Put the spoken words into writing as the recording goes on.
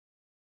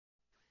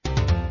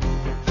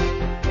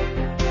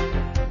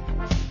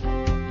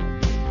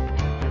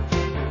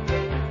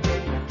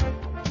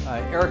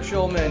Eric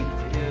Shulman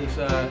is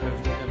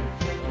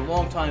a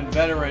longtime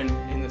veteran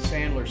in the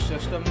Sandler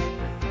system.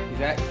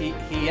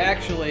 He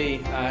actually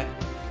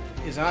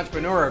is an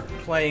entrepreneur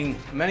playing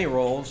many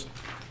roles,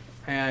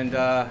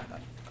 and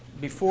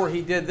before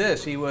he did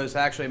this, he was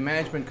actually a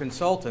management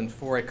consultant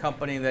for a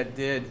company that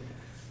did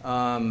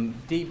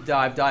deep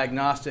dive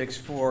diagnostics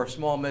for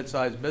small,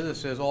 mid-sized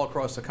businesses all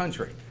across the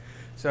country.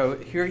 So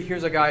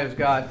here's a guy who's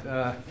got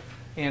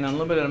an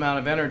unlimited amount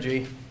of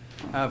energy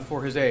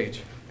for his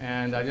age.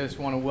 And I just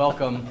want to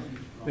welcome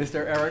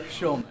Mr. Eric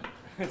Shulman.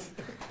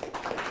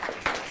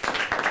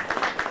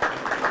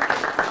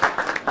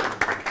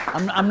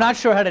 I'm not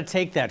sure how to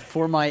take that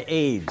for my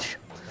age.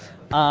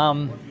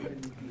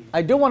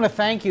 I do want to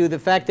thank you, the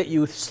fact that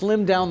you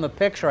slimmed down the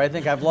picture. I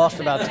think I've lost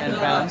about 10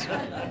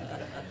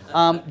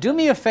 pounds. Do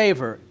me a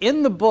favor.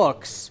 In the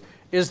books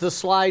is the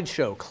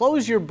slideshow.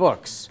 Close your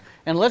books.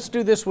 And let's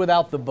do this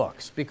without the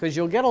books, because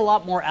you'll get a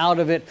lot more out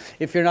of it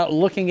if you're not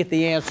looking at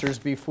the answers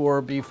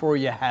before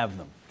you have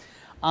them.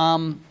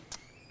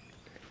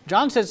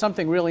 John said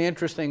something really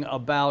interesting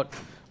about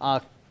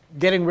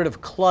getting rid of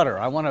clutter.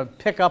 I want to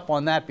pick up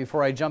on that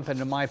before I jump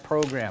into my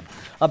program.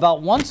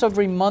 About once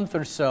every month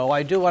or so,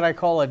 I do what I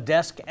call a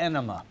desk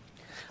enema.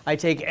 I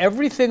take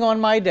everything on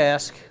my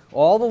desk,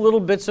 all the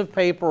little bits of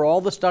paper, all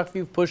the stuff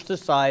you've pushed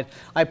aside,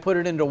 I put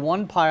it into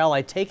one pile,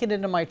 I take it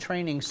into my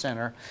training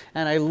center,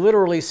 and I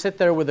literally sit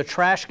there with a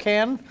trash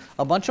can,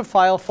 a bunch of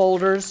file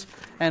folders,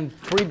 and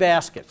 3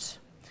 baskets.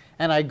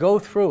 And I go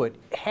through it.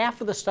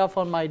 Half of the stuff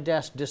on my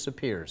desk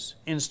disappears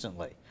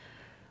instantly.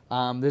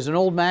 There's an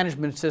old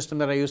management system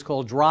that I use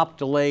called drop,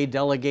 delay,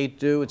 delegate,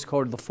 do. It's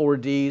called the 4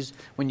 Ds.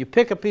 When you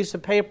pick a piece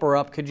of paper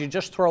up, could you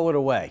just throw it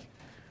away?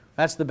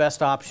 That's the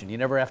best option. You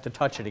never have to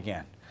touch it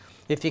again.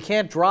 If you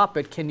can't drop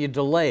it, can you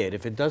delay it?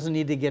 If it doesn't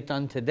need to get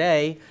done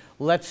today,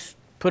 let's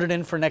put it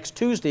in for next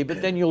Tuesday,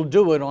 but then you'll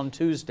do it on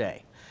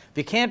Tuesday. If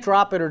you can't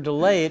drop it or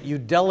delay it, you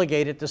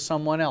delegate it to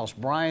someone else.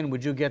 Brian,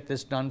 would you get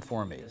this done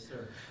for me? Yes,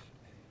 sir.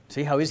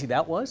 See how easy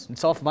that was?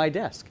 It's off my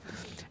desk.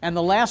 And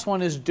the last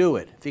one is do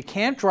it. If you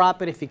can't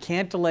drop it, if you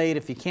can't delay it,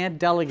 if you can't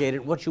delegate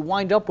it, what you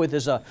wind up with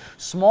is a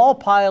small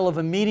pile of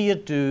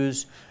immediate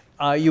dues.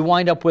 You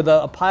wind up with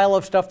a pile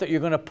of stuff that you're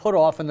going to put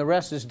off, and the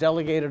rest is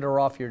delegated or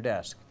off your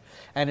desk.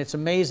 And it's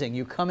amazing.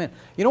 You come in.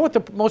 You know what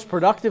the most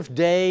productive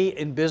day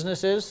in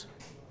business is?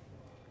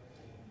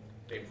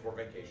 Day before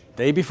vacation.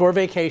 Day before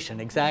vacation,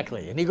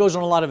 exactly. And he goes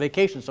on a lot of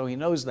vacations, so he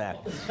knows that.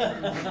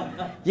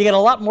 You get a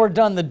lot more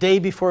done the day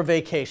before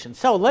vacation.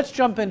 So let's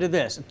jump into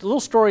this. A little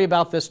story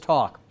about this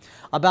talk.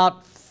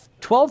 About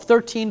 12,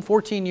 13,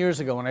 14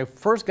 years ago when I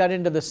first got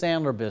into the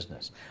Sandler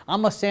business.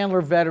 I'm a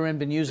Sandler veteran,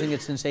 been using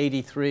it since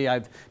 '83.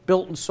 I've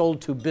built and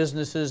sold 2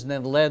 businesses and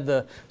then led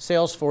the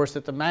sales force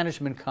at the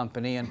management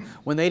company. And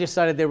when they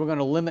decided they were going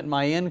to limit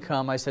my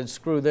income, I said,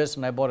 screw this,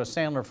 and I bought a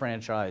Sandler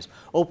franchise.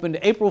 Opened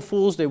April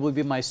Fool's Day will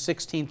be my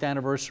 16th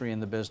anniversary in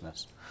the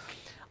business.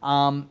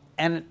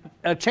 And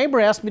a chamber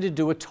asked me to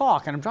do a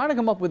talk, and I'm trying to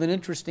come up with an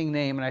interesting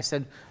name, and I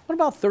said, what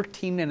about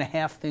 13 and a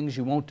half things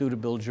you won't do to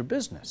build your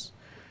business?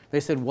 They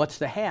said, what's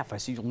the half? I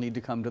said, you'll need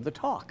to come to the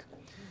talk.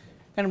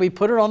 And we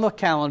put it on the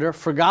calendar,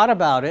 forgot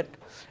about it,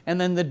 and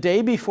then the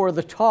day before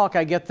the talk,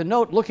 I get the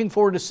note, looking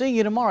forward to seeing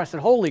you tomorrow. I said,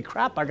 holy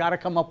crap, I got to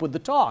come up with the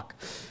talk.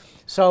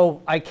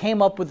 So I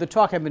came up with the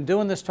talk. I've been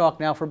doing this talk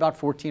now for about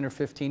 14 or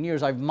 15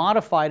 years. I've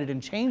modified it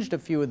and changed a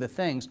few of the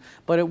things,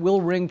 but it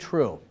will ring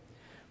true.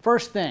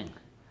 First thing,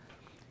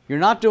 you're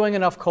not doing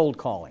enough cold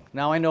calling.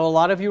 Now, I know a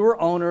lot of you are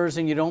owners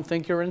and you don't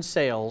think you're in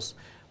sales,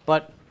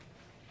 but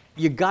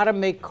you got to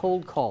make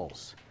cold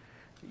calls.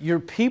 Your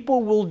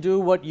people will do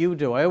what you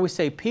do. I always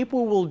say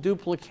people will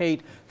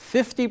duplicate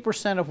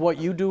 50% of what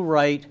you do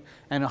right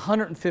and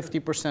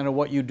 150% of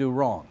what you do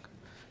wrong.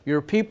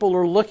 Your people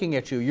are looking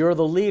at you. You're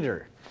the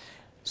leader.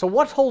 So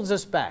what holds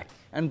us back?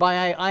 And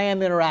by I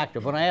am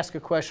interactive. When I ask a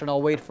question,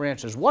 I'll wait for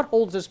answers. What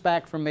holds us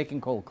back from making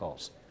cold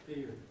calls?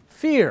 Fear.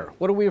 Fear.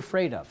 What are we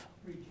afraid of?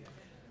 Rejection.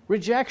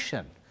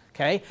 Rejection.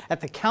 Okay? At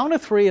the count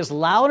of 3, as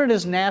loud and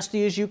as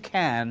nasty as you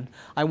can,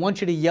 I want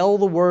you to yell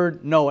the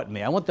word no at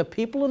me. I want the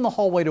people in the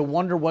hallway to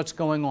wonder what's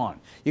going on.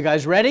 You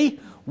guys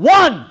ready?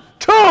 1,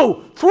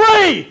 2,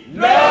 3!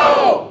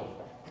 No!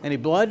 Any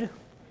blood?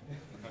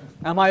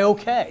 Am I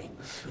okay?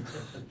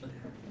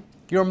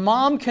 Your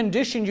mom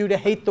conditioned you to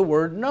hate the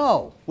word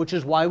no, which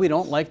is why we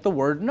don't like the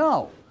word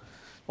no.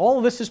 All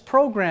of this is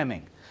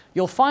programming.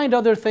 You'll find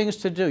other things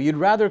to do. You'd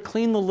rather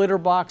clean the litter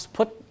box,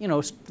 put,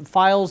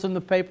 files in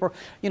the paper,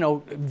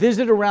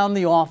 visit around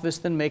the office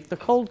than make the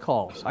cold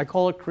calls. I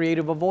call it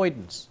creative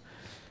avoidance.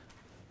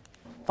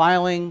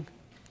 Filing,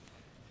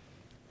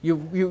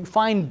 you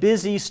find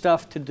busy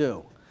stuff to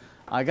do.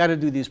 I got to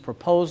do these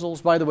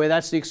proposals. By the way,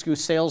 that's the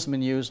excuse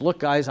salesmen use. Look,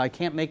 guys, I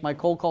can't make my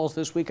cold calls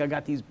this week. I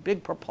got these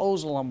big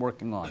proposal I'm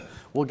working on.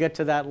 We'll get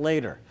to that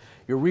later.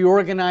 You're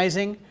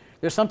reorganizing.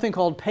 There's something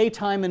called pay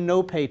time and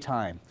no pay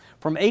time.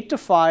 From 8 to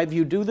 5,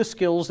 you do the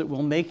skills that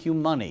will make you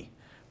money.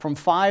 From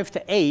 5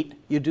 to 8,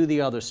 you do the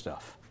other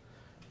stuff.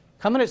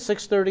 Come in at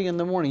 6:30 in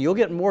the morning. You'll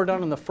get more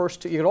done in the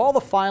first two. You get all the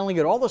filing,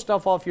 get all the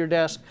stuff off your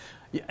desk,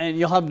 and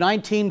you'll have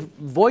 19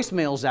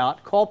 voicemails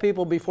out. Call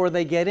people before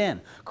they get in.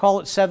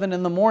 Call at 7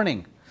 in the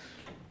morning,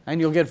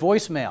 and you'll get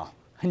voicemail.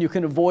 And you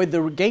can avoid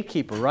the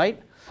gatekeeper,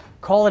 right?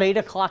 Call at 8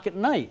 o'clock at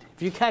night.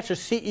 If you catch a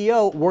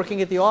CEO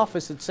working at the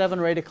office at 7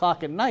 or 8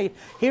 o'clock at night,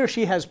 he or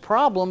she has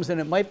problems,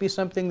 and it might be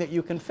something that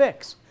you can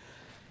fix.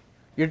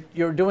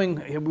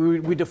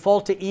 We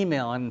default to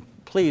email, and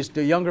please,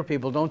 the younger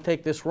people, don't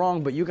take this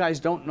wrong, but you guys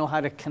don't know how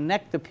to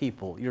connect the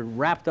people. You're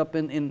wrapped up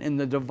in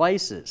the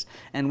devices.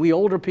 And we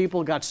older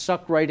people got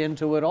sucked right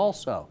into it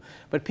also.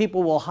 But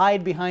people will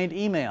hide behind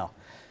email.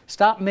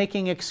 Stop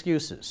making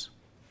excuses.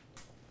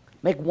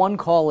 Make one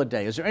call a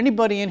day. Is there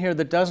anybody in here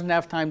that doesn't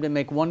have time to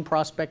make one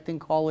prospecting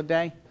call a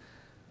day?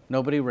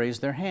 Nobody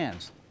raised their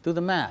hands. Do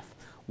the math.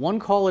 One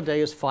call a day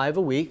is 5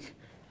 a week.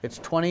 It's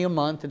 20 a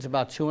month. It's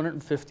about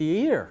 250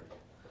 a year.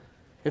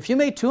 If you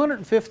made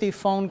 250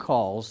 phone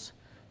calls,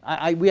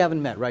 we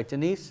haven't met, right,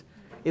 Denise?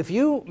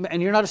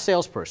 And you're not a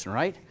salesperson,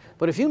 right?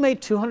 But if you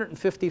made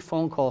 250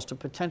 phone calls to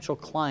potential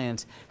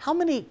clients, how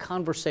many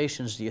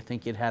conversations do you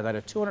think you'd have out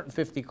of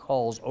 250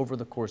 calls over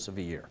the course of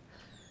a year?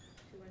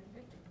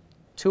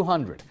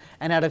 200.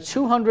 And out of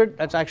 200,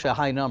 that's actually a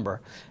high number,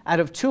 out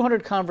of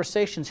 200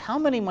 conversations, how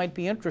many might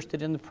be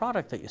interested in the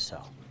product that you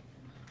sell?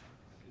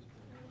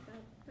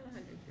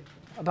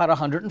 About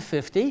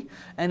 150.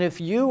 And if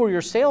you or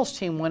your sales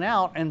team went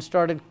out and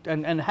started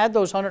and had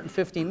those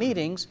 150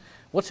 meetings,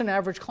 what's an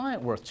average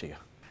client worth to you?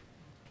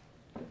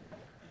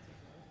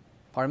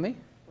 Pardon me?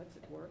 What's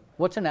it worth?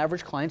 What's an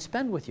average client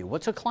spend with you?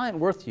 What's a client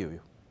worth to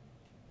you?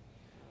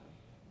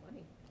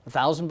 Money.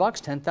 $1,000,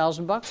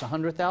 $10,000,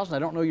 $100,000? I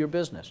don't know your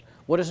business.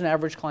 What does an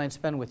average client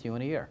spend with you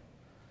in a year?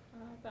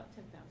 About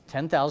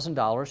 $10,000.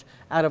 $10,000.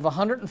 Out of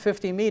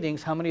 150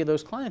 meetings, how many of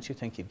those clients you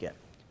think you'd get?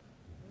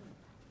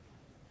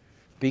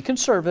 Be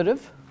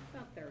conservative.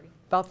 About 30.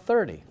 About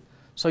 30.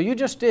 So you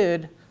just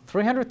did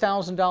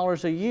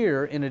 $300,000 a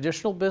year in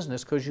additional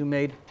business because you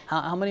made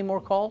how many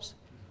more calls?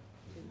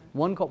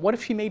 One call. What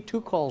if you made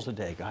 2 calls a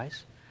day,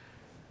 guys?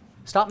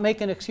 Stop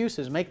making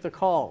excuses. Make the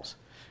calls.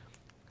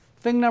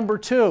 Thing number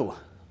 2,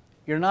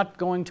 you're not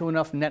going to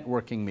enough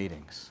networking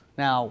meetings.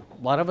 Now,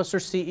 a lot of us are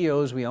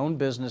CEOs. We own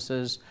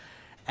businesses.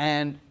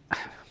 And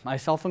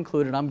myself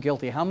included, I'm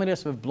guilty. How many of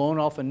us have blown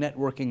off a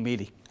networking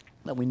meeting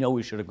that we know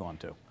we should have gone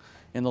to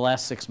in the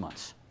last 6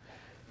 months?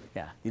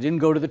 Yeah, you didn't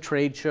go to the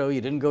trade show, you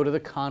didn't go to the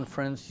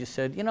conference, you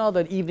said, you know,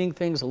 that evening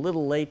thing's a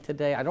little late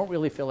today, I don't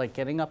really feel like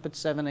getting up at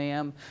 7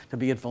 a.m. to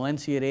be at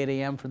Valencia at 8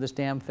 a.m. for this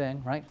damn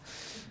thing, right?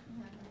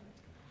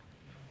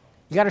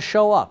 You got to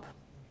show up.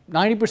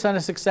 90%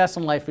 of success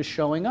in life is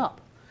showing up.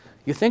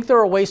 You think they're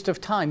a waste of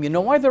time. You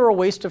know why they're a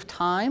waste of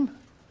time?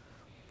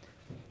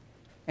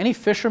 Any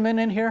fishermen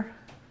in here?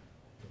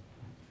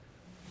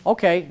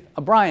 Okay,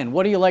 Brian,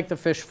 what do you like to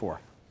fish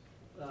for?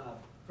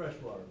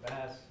 Freshwater,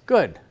 bass,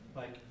 Good.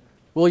 pike.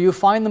 Will you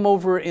find them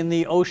over in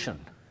the ocean?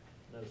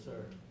 No, sir.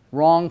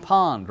 Wrong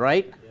pond,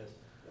 right? Yes.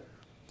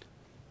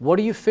 What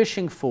are you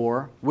fishing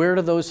for? Where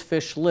do those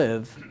fish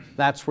live?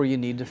 That's where you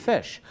need to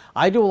fish.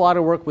 I do a lot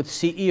of work with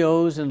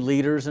CEOs and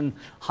leaders and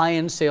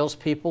high-end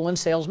salespeople and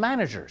sales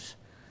managers.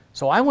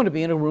 So I want to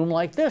be in a room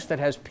like this that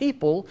has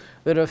people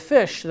that have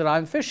fish that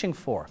I'm fishing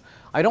for.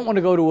 I don't want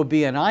to go to a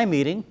BNI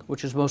meeting,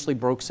 which is mostly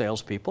broke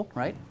salespeople,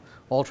 right?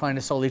 All trying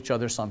to sell each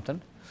other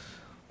something.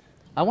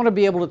 I want to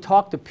be able to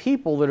talk to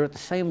people that are at the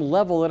same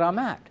level that I'm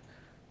at.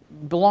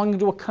 Belonging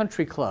to a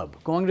country club,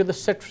 going to the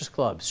Citrus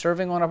Club,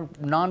 serving on a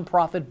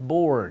nonprofit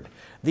board.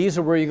 These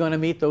are where you're going to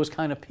meet those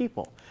kind of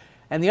people.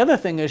 And the other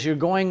thing is you're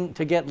going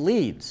to get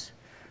leads.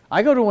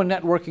 I go to a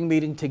networking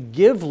meeting to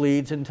give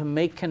leads and to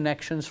make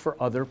connections for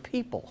other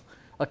people.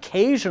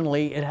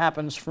 Occasionally it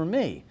happens for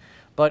me,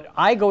 but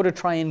I go to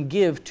try and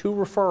give 2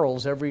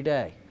 referrals every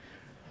day.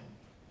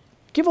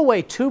 Give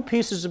away 2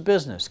 pieces of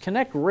business.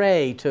 Connect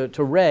Ray to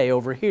Ray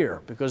over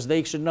here because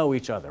they should know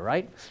each other,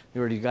 right?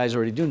 You guys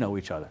already do know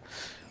each other.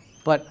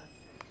 But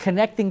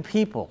connecting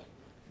people,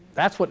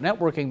 that's what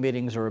networking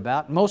meetings are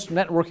about. Most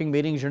networking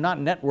meetings, you're not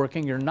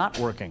networking, you're not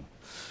working.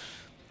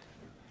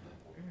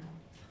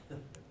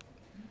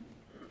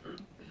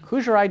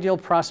 Who's your ideal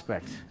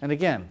prospect? And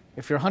again,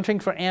 if you're hunting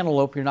for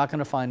antelope, you're not going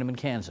to find them in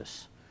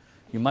Kansas.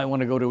 You might want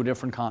to go to a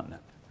different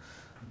continent.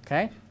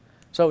 Okay?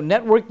 So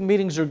networking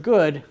meetings are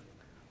good,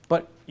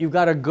 but you've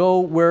got to go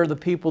where the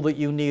people that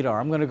you need are.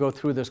 I'm going to go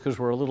through this because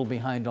we're a little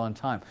behind on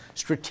time.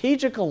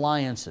 Strategic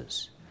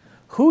alliances.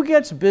 Who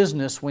gets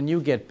business when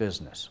you get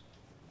business?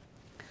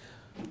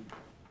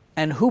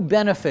 And who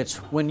benefits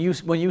when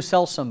you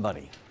sell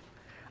somebody?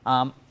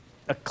 A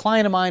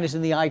client of mine is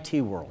in the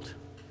IT world.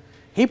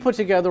 He put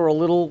together a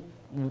little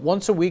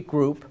once-a-week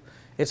group.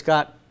 It's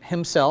got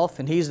himself,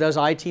 and he does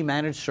IT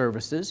managed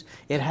services.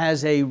 It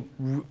has a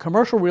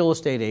commercial real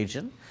estate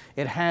agent.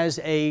 It has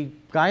a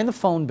guy in the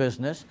phone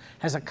business,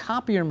 has a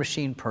copier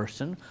machine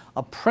person,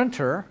 a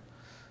printer,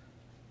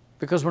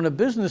 because when a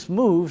business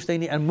moves, they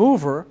need a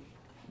mover.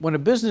 When a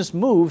business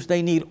moves,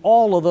 they need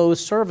all of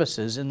those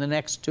services in the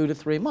next 2 to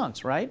 3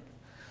 months, right?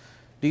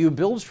 Do you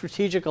build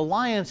strategic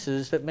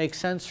alliances that make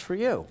sense for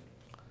you?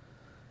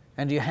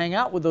 And do you hang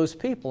out with those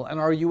people, and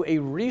are you a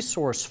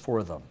resource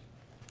for them?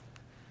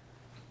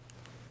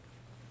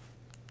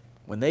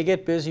 When they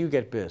get busy, you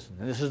get busy.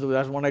 And that's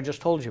the one I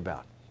just told you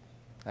about.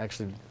 I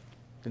actually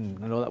didn't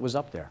know that was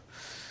up there.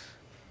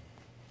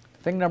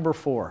 Thing number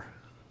 4.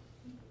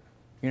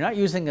 You're not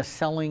using a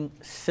selling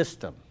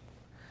system.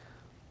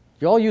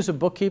 You all use a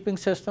bookkeeping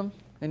system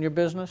in your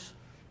business?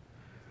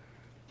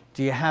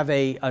 Do you have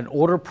an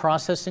order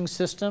processing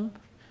system?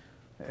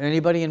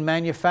 Anybody in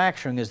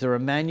manufacturing, is there a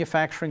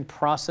manufacturing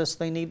process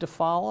they need to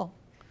follow?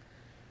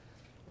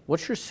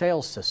 What's your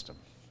sales system?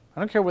 I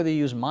don't care whether you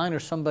use mine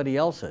or somebody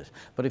else's,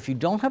 but if you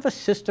don't have a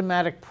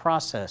systematic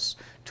process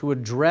to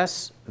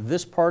address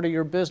this part of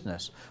your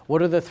business,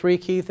 what are the 3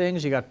 key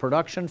things? You got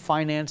production,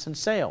 finance, and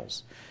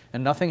sales.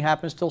 And nothing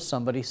happens till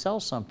somebody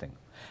sells something.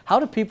 How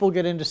do people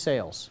get into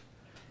sales?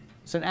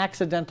 It's an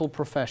accidental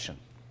profession.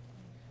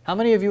 How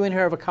many of you in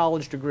here have a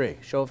college degree?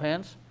 Show of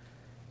hands.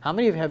 How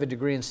many of you have a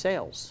degree in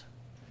sales?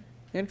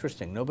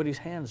 Interesting, nobody's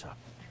hands up.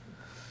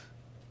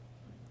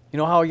 You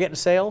know how I get in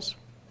sales?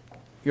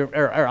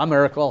 I'm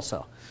Eric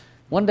also.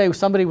 One day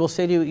somebody will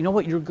say to you, you know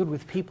what, you're good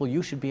with people,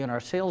 you should be in our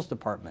sales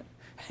department.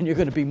 And you're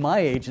going to be my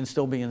age and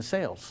still be in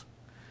sales.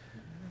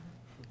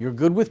 You're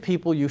good with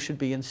people, you should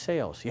be in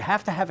sales. You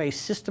have to have a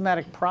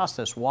systematic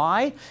process.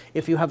 Why?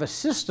 If you have a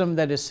system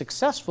that is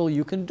successful,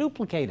 you can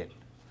duplicate it.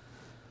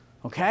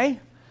 Okay?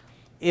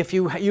 If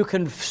you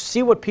can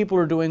see what people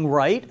are doing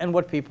right and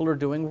what people are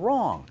doing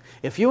wrong.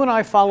 If you and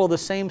I follow the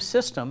same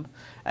system,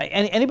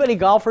 anybody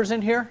golfers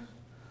in here?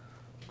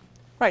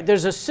 Right,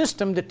 there's a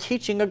system to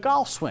teaching a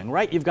golf swing,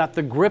 right? You've got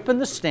the grip and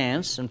the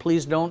stance, and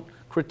please don't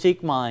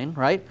critique mine,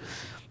 right?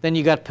 Then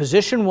you got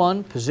position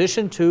 1,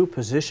 position 2,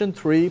 position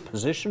 3,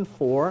 position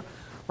 4,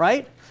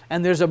 right?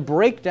 And there's a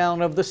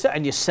breakdown of the set,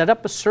 and you set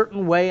up a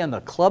certain way, and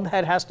the club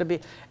head has to be,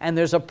 and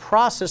there's a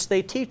process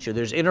they teach you.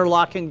 There's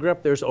interlocking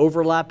grip, there's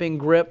overlapping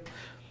grip,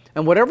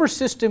 and whatever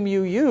system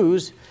you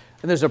use,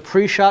 and there's a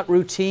pre-shot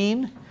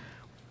routine.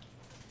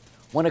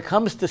 When it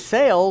comes to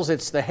sales,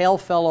 it's the hail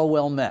fellow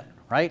well met,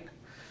 right?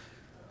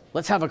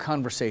 Let's have a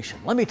conversation.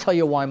 Let me tell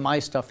you why my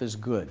stuff is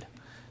good.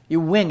 You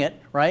wing it,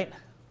 right?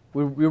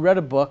 We read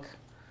a book.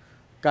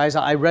 Guys,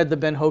 I read the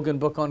Ben Hogan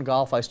book on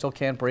golf. I still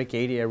can't break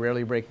 80. I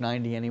rarely break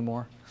 90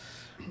 anymore,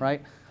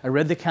 right? I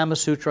read the Kama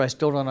Sutra. I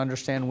still don't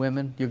understand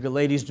women. You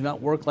ladies do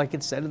not work like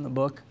it said in the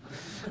book.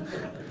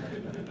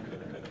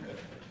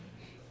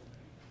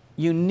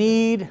 You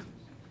need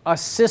a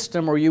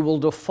system or you will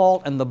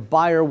default and the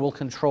buyer will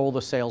control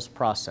the sales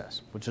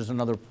process, which is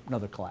another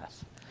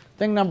class.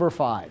 Thing number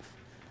 5.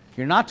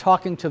 You're not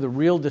talking to the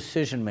real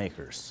decision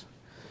makers.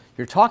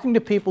 You're talking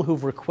to people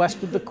who've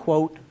requested the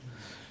quote,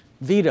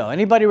 veto.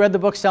 Anybody read the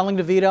book Selling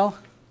to Veto?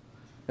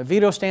 The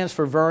veto stands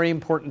for very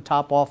important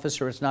top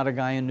officer. It's not a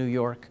guy in New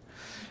York.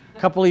 A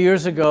couple of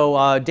years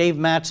ago, Dave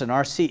Mattson,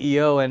 our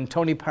CEO, and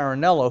Tony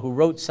Parinello, who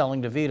wrote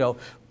Selling to Veto,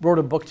 wrote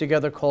a book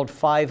together called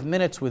 5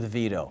 Minutes with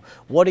Veto.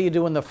 What do you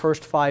do in the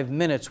first 5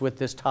 minutes with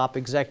this top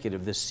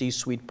executive, this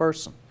C-suite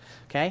person?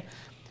 Okay?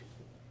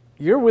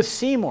 You're with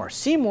Seymour.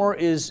 Seymour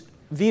is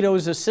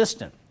Vito's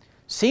assistant.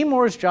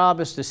 Seymour's job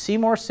is to see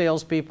more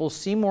salespeople,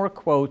 see more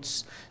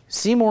quotes,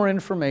 see more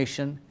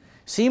information.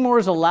 Seymour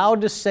is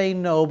allowed to say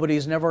no, but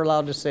he's never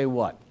allowed to say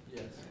what?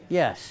 Yes.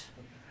 Yes.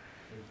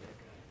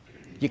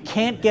 You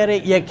can't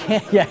get you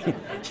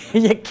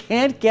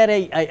can't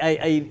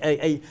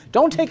get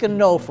don't take a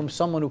no from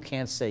someone who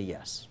can't say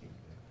yes.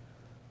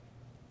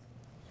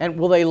 And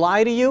will they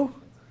lie to you?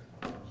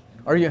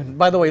 Are you,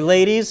 by the way,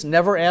 ladies,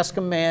 never ask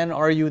a man,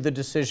 are you the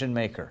decision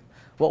maker?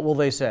 What will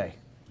they say?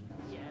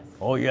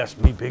 Oh yes,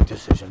 me big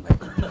decision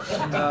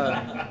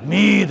maker.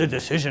 Me the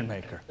decision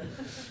maker.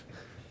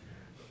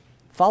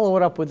 Follow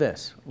it up with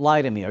this.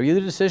 Lie to me. Are you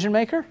the decision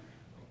maker?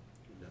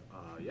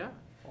 Yeah.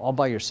 All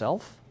by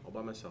yourself? All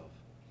by myself.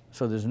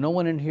 So there's no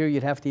one in here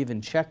you'd have to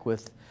even check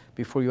with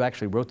before you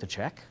actually wrote the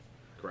check?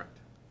 Correct.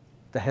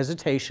 The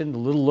hesitation, the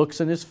little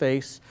looks in his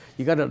face.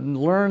 You got to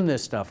learn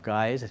this stuff,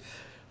 guys.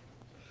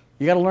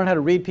 You got to learn how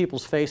to read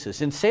people's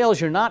faces. In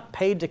sales, you're not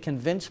paid to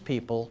convince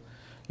people.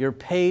 You're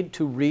paid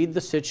to read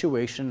the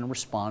situation and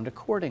respond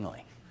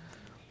accordingly.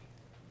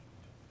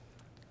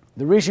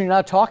 The reason you're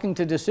not talking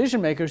to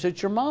decision makers,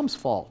 it's your mom's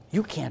fault.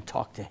 You can't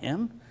talk to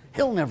him.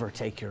 He'll never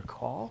take your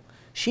call.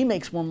 She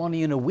makes more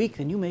money in a week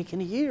than you make in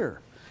a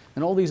year.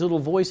 And all these little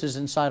voices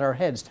inside our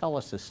heads tell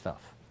us this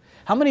stuff.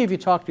 How many of you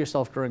talk to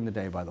yourself during the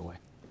day, by the way?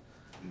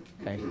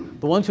 Okay.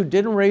 The ones who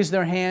didn't raise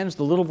their hands,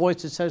 the little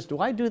voice that says, do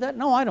I do that?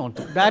 No, I don't.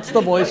 That's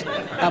the voice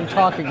I'm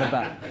talking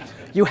about.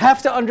 You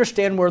have to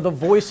understand where the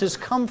voices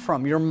come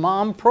from. Your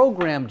mom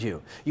programmed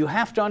you. You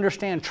have to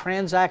understand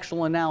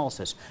transactional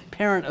analysis,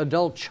 parent,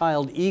 adult,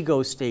 child,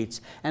 ego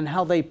states, and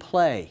how they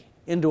play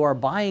into our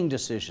buying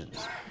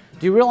decisions.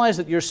 Do you realize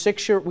that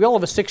we all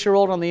have a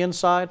 6-year-old on the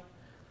inside?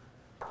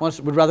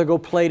 Would rather go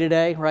play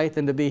today, right,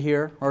 than to be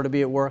here or to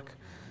be at work.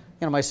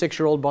 You know, my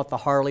 6-year-old bought the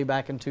Harley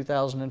back in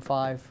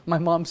 2005. My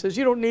mom says,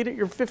 you don't need it,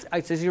 you're 50. I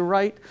says, you're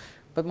right.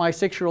 But my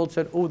 6-year-old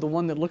said, oh, the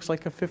one that looks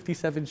like a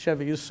 57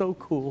 Chevy is so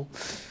cool.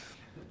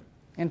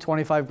 And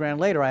 25 grand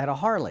later, I had a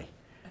Harley.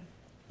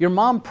 Your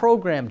mom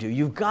programmed you.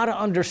 You've got to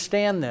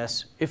understand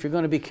this if you're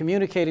going to be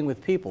communicating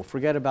with people.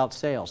 Forget about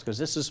sales, because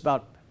this is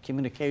about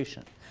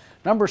communication.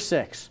 Number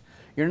 6,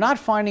 you're not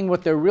finding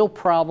what their real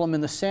problem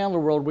in the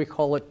Sandler world, we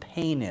call it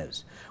pain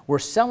is. We're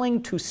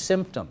selling to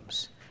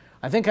symptoms.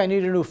 I think I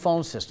need a new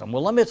phone system.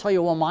 Well, let me tell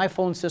you, well, my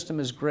phone system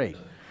is great.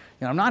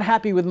 I'm not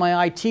happy with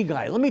my IT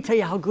guy. Let me tell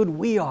you how good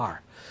we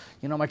are.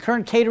 My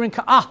current catering,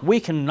 we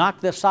can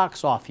knock the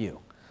socks off you.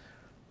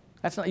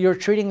 That's not, you're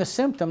treating the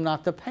symptom,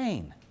 not the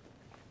pain.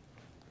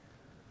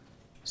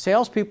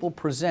 Salespeople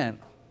present,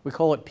 we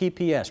call it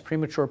PPS,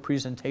 premature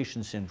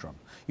presentation syndrome.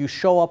 You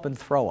show up and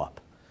throw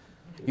up.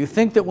 You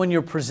think that when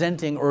you're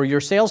presenting, or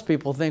your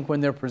salespeople think when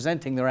they're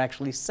presenting, they're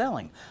actually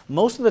selling.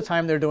 Most of the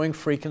time they're doing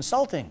free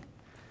consulting.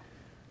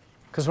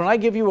 Because when I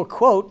give you a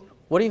quote,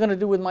 what are you going to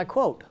do with my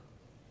quote?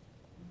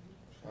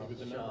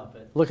 Shop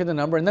it. Look at the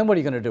number, and then what are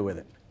you going to do with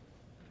it?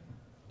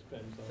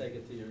 Take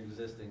it to your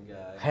existing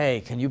guy.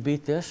 Hey, can you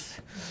beat this?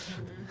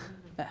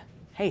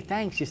 Hey,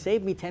 thanks, you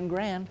saved me 10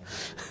 grand.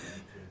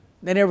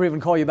 They never even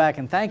call you back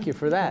and thank you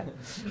for that.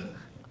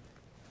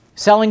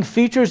 Selling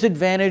features,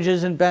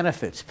 advantages, and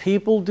benefits.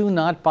 People do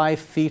not buy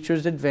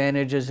features,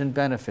 advantages, and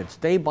benefits.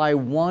 They buy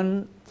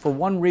for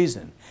one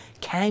reason.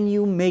 Can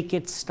you make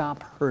it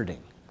stop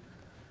hurting?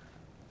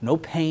 No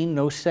pain,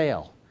 no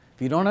sale.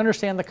 If you don't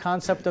understand the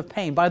concept of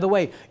pain, by the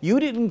way, you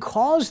didn't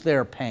cause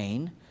their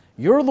pain.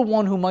 You're the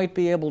one who might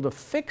be able to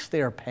fix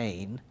their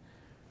pain,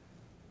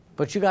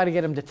 but you got to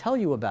get them to tell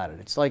you about it.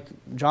 It's like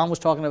John was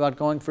talking about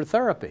going for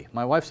therapy.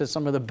 My wife said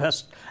some of the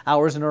best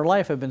hours in her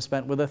life have been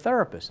spent with a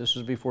therapist. This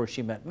was before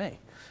she met me.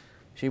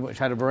 She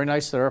had a very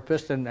nice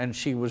therapist, and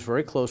she was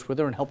very close with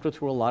her and helped her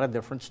through a lot of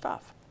different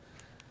stuff.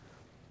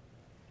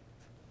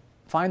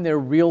 Find their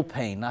real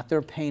pain, not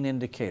their pain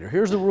indicator.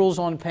 Here's the rules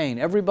on pain.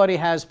 Everybody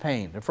has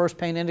pain. The first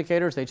pain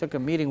indicators, they took a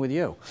meeting with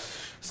you.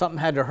 Something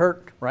had to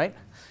hurt, right?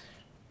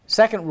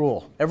 Second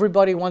rule,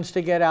 everybody wants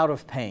to get out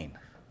of pain.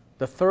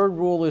 The third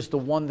rule is the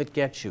one that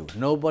gets you.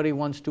 Nobody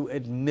wants to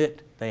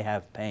admit they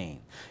have pain.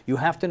 You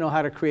have to know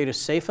how to create a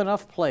safe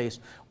enough place,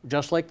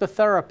 just like the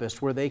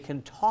therapist, where they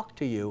can talk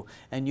to you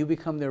and you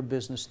become their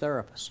business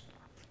therapist.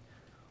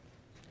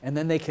 And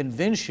then they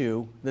convince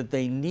you that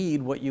they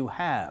need what you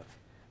have.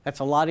 That's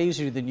a lot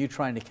easier than you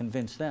trying to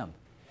convince them.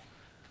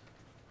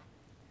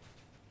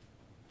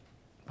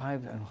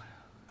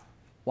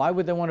 Why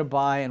would they want to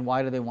buy, and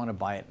why do they want to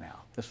buy it now?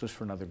 This was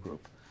for another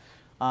group.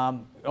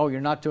 You're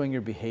not doing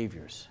your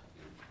behaviors.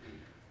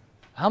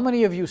 How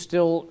many of you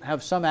still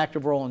have some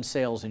active role in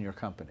sales in your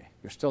company?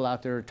 You're still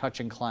out there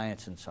touching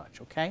clients and such,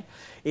 okay?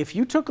 If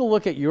you took a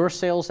look at your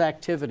sales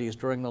activities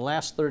during the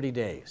last 30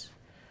 days,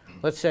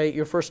 let's say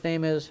your first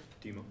name is?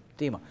 Demo.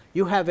 Demo.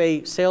 You have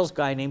a sales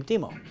guy named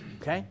Demo,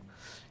 okay?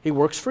 He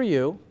works for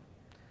you,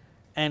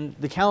 and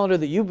the calendar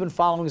that you've been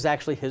following is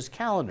actually his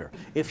calendar.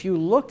 If you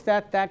looked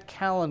at that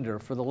calendar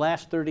for the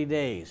last 30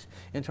 days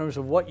in terms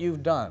of what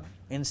you've done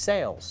in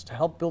sales to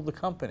help build the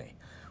company,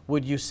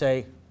 would you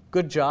say,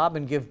 good job,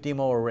 and give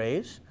Demo a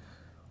raise?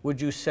 Would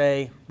you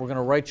say, we're going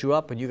to write you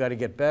up and you got to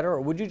get better?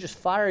 Or would you just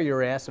fire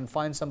your ass and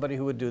find somebody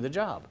who would do the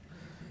job?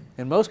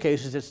 In most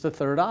cases, it's the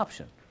third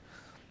option.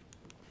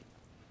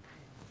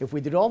 If we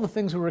did all the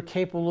things we were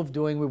capable of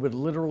doing, we would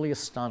literally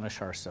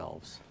astonish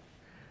ourselves.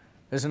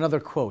 There's another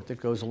quote that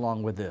goes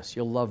along with this.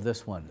 You'll love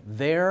this one.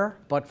 There,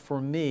 but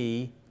for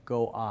me,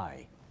 go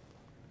I.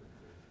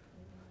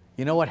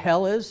 You know what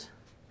hell is?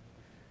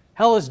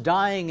 Hell is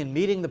dying and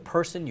meeting the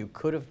person you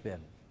could have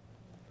been.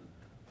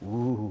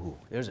 Ooh,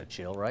 there's a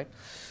chill, right?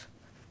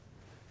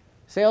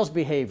 Sales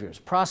behaviors,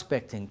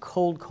 prospecting,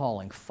 cold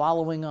calling,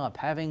 following up,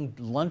 having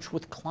lunch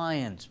with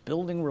clients,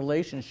 building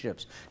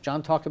relationships.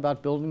 John talked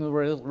about building the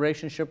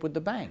relationship with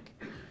the bank.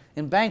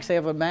 In banks, they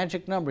have a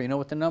magic number. You know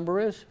what the number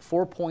is?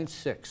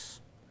 4.6.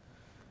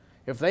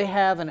 If they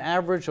have an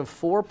average of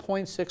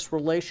 4.6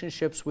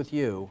 relationships with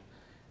you,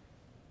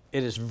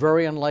 it is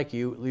very unlikely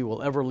you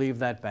will ever leave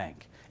that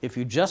bank. If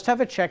you just have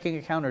a checking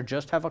account or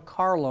just have a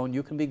car loan,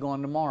 you can be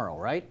gone tomorrow,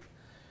 right?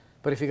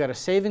 But if you got a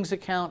savings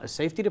account, a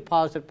safety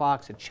deposit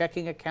box, a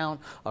checking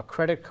account, a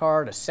credit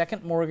card, a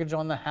second mortgage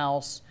on the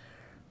house,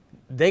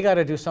 they got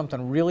to do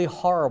something really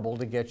horrible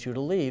to get you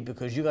to leave,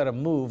 because you got to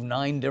move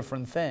 9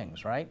 different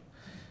things, right?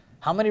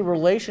 How many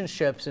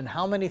relationships and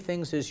how many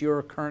things is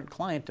your current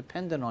client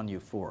dependent on you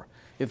for?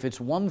 If it's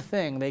one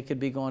thing, they could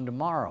be gone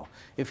tomorrow.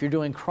 If you're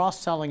doing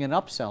cross-selling and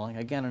upselling,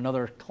 again,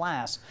 another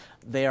class,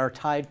 they are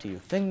tied to you.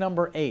 Thing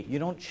number 8, you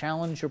don't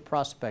challenge your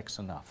prospects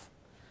enough.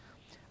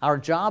 Our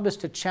job is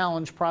to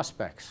challenge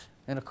prospects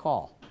in a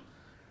call.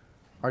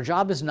 Our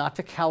job is not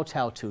to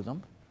kowtow to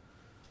them.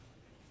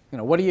 You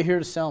know, what are you here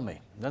to sell me?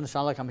 It doesn't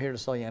sound like I'm here to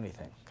sell you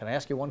anything. Can I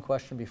ask you one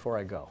question before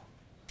I go?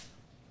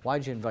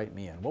 Why'd you invite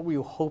me in? What were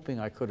you hoping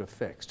I could have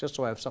fixed? Just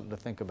so I have something to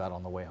think about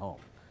on the way home.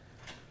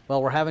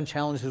 Well, we're having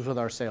challenges with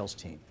our sales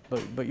team,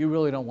 but you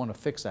really don't want to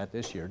fix that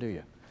this year, do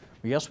you?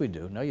 Well, yes, we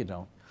do. No, you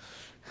don't.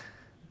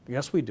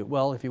 Yes, we do.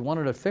 Well, if you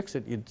wanted to fix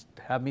it, you'd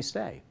have me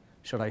stay.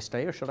 Should I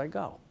stay or should I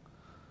go?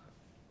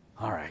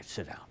 All right,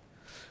 sit down.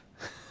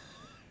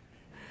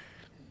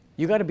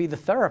 You got to be the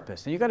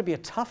therapist, and you got to be a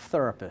tough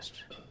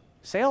therapist.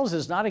 Sales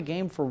is not a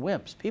game for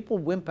wimps. People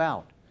wimp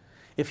out.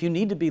 If you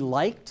need to be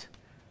liked,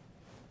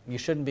 you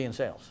shouldn't be in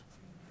sales.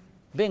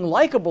 Being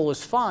likable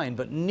is fine,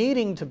 but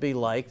needing to be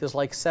liked is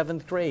like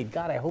 7th grade.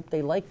 God, I hope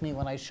they like me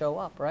when I show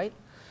up, right?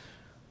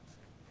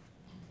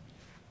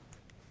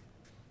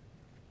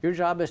 Your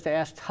job is to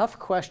ask tough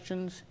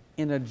questions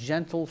in a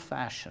gentle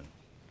fashion.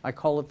 I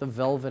call it the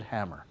velvet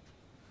hammer.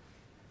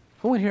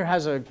 Who in here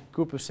has a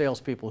group of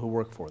salespeople who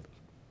work for them?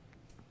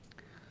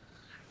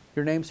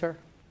 Your name, sir?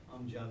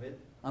 I'm Javed.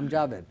 I'm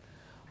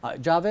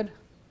Javed.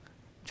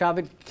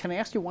 Javed, can I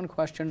ask you one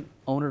question,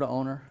 owner to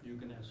owner? You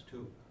can ask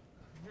two.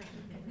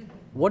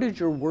 What did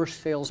your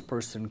worst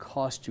salesperson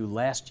cost you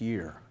last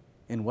year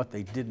in what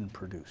they didn't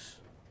produce?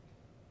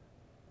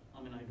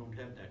 I mean, I don't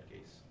have that case.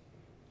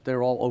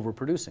 They're all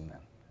overproducing then.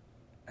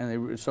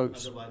 And so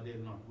Otherwise, they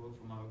will not work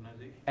for my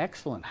organization.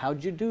 excellent.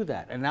 How'd you do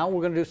that? And now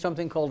we're going to do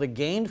something called a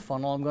gain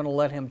funnel. I'm going to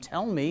let him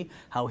tell me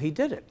how he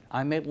did it.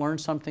 I may learn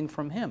something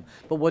from him.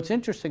 But what's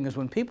interesting is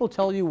when people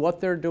tell you what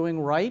they're doing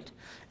right,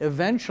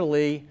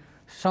 eventually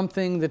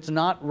something that's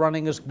not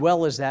running as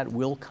well as that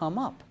will come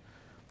up.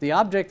 The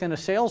object in a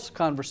sales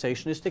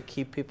conversation is to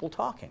keep people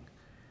talking.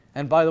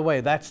 And by the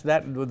way, that's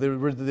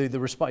the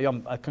response.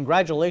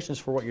 Congratulations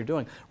for what you're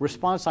doing.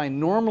 Response I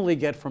normally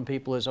get from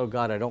people is, oh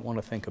God, I don't want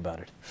to think about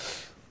it.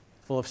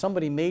 Well, if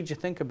somebody made you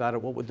think about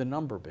it, what would the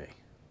number be?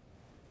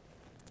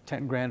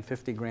 10 grand,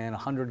 50 grand,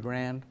 100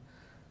 grand?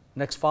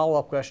 Next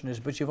follow-up question is,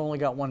 but you've only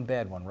got one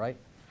bad one, right?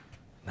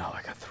 No,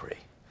 I got 3.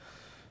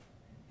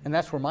 And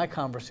that's where my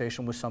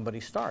conversation with somebody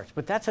starts.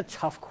 But that's a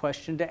tough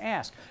question to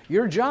ask.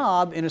 Your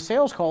job in a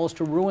sales call is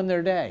to ruin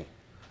their day.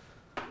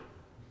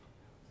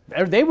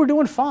 They were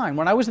doing fine.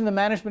 When I was in the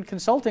management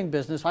consulting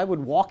business, I would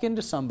walk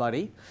into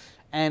somebody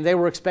and they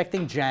were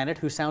expecting Janet,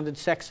 who sounded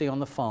sexy on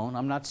the phone.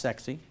 I'm not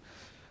sexy.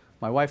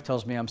 My wife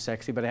tells me I'm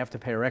sexy, but I have to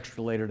pay her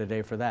extra later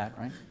today for that,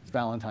 right? It's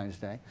Valentine's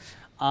Day.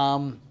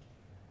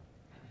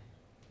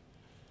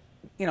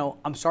 You know,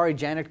 I'm sorry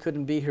Janet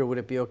couldn't be here. Would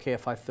it be okay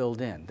if I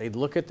filled in? They'd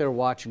look at their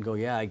watch and go,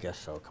 yeah, I guess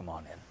so. Come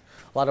on in.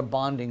 A lot of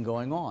bonding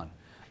going on.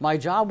 My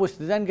job was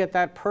to then get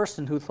that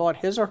person who thought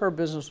his or her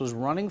business was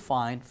running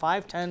fine,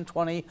 5, 10,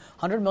 20,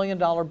 $100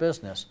 million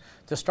business,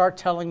 to start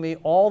telling me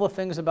all the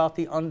things about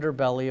the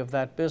underbelly of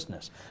that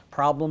business.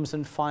 Problems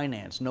in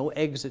finance, no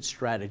exit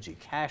strategy,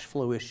 cash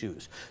flow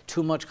issues,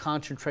 too much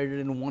concentrated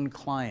in one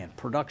client,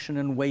 production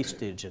and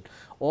wastage, and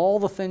all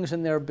the things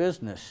in their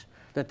business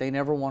that they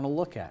never want to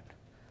look at.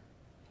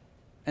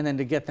 And then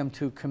to get them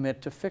to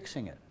commit to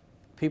fixing it.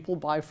 People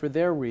buy for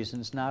their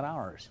reasons, not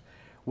ours.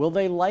 Will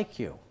they like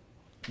you?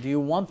 Do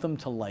you want them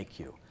to like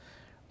you?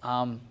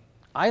 I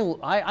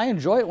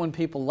enjoy it when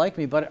people like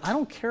me, but I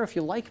don't care if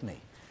you like me.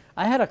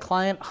 I had a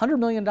client, $100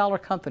 million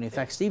company. In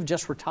fact, Steve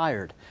just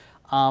retired.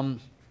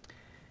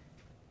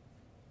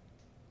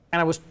 And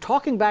I was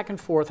talking back and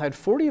forth. I had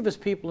 40 of his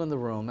people in the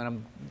room, and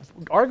I'm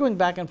arguing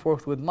back and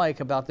forth with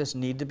Mike about this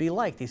need to be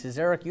liked. He says,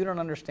 Eric, you don't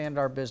understand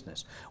our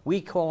business.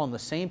 We call on the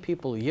same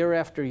people year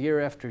after year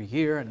after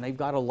year, and they've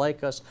got to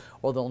like us,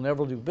 or they'll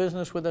never do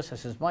business with us. I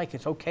says, Mike,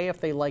 it's okay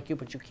if they like you,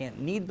 but you can't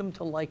need them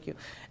to like you.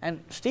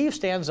 And Steve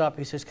stands up.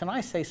 He says, can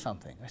I say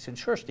something? I said,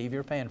 sure, Steve,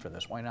 you're paying for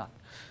this. Why not?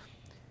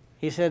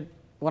 He said,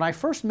 when I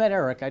first met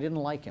Eric, I didn't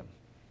like him.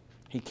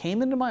 He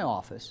came into my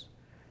office.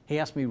 He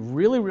asked me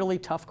really, really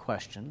tough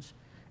questions.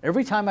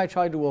 Every time I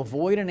tried to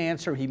avoid an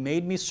answer, he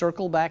made me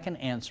circle back and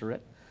answer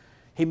it.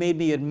 He made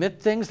me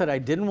admit things that I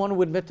didn't want to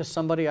admit to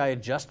somebody I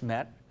had just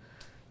met.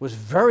 It was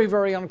very,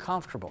 very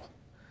uncomfortable.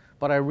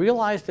 But I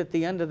realized at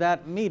the end of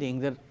that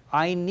meeting that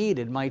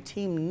my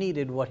team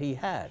needed what he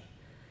had.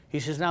 He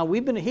says, now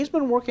he's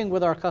been working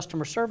with our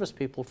customer service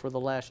people for the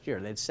last year.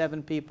 They had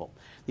 7 people.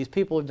 These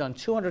people had done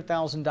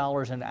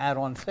 $200,000 in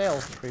add-on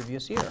sales the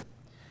previous year.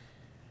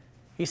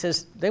 He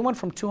says, they went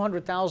from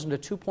 200,000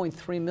 to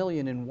 2.3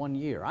 million in 1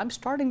 year. I'm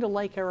starting to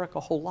like Eric a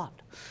whole lot.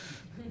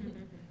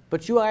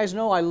 But you guys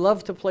know I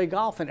love to play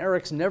golf, and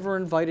Eric's never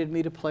invited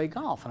me to play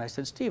golf. And I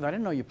said, Steve, I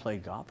didn't know you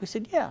played golf. He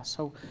said, yeah.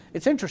 So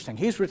it's interesting.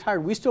 He's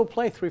retired. We still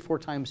play 3 or 4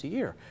 times a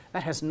year.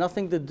 That has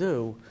nothing to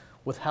do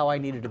with how I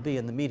needed to be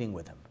in the meeting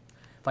with him.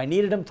 If I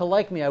needed him to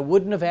like me, I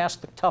wouldn't have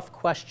asked the tough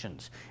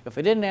questions. If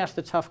I didn't ask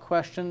the tough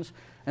questions,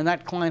 and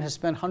that client has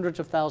spent hundreds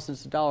of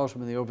thousands of dollars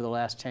with me over the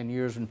last 10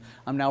 years, and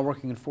I'm now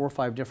working in 4 or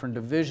 5 different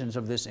divisions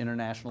of this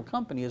international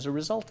company as a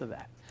result of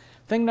that.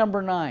 Thing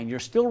number 9, you're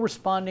still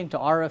responding to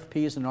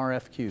RFPs and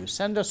RFQs.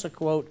 Send us a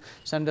quote,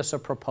 send us a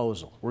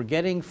proposal. We're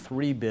getting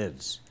 3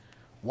 bids.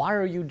 Why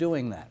are you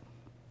doing that?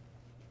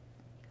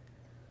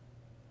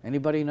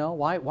 Anybody know?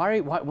 Why,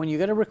 when you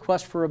get a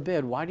request for a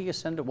bid, why do you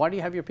send it? Why do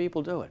you have your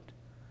people do it?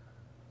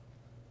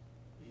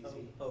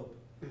 Easy. Hope.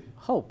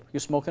 Hope. You're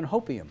smoking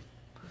hopium.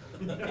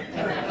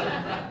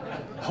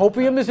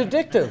 Hopium is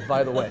addictive,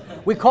 by the way.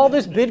 We call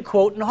this bid,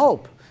 quote, and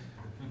hope.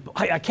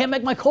 I can't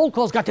make my cold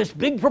calls. Got this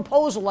big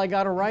proposal I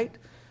got to write.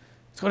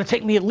 It's going to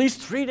take me at least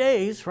 3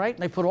 days, right?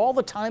 And they put all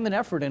the time and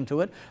effort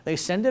into it. They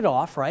send it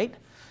off, right?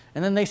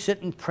 And then they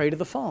sit and pray to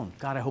the phone.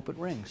 God, I hope it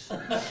rings.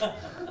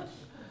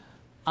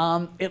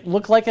 It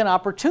looked like an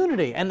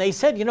opportunity. And they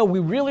said, you know, we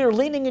really are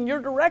leaning in your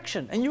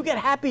direction. And you get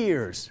happy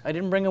ears. I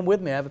didn't bring them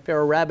with me. I have a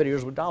pair of rabbit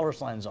ears with dollar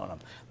signs on them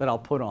that I'll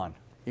put on.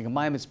 You can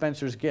buy them at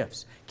Spencer's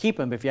Gifts. Keep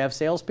them. If you have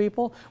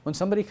salespeople, when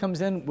somebody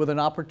comes in with an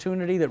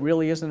opportunity that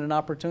really isn't an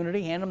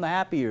opportunity, hand them the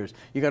happy ears.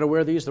 You got to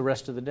wear these the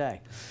rest of the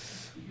day.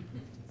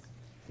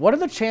 What are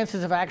the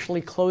chances of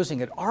actually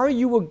closing it? Are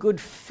you a good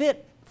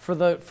fit for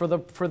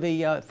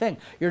the thing?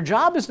 Your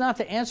job is not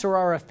to answer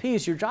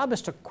RFPs. Your job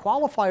is to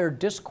qualify or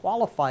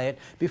disqualify it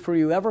before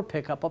you ever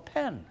pick up a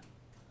pen.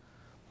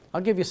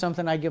 I'll give you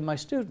something I give my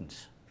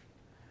students.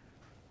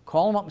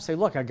 Call them up and say,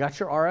 look, I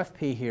got your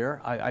RFP here.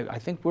 I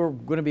think we're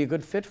going to be a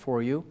good fit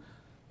for you.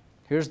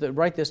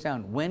 Write this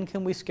down. When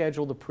can we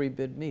schedule the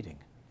pre-bid meeting?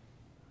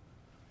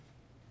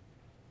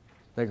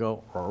 They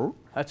go, oh,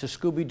 that's a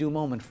Scooby-Doo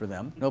moment for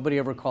them. Nobody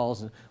ever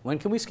calls. When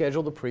can we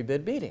schedule the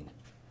pre-bid meeting?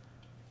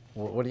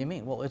 Well, what do you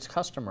mean? Well, it's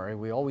customary.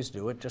 We always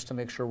do it just to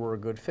make sure we're a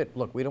good fit.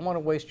 Look, we don't want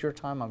to waste your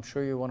time. I'm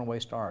sure you want to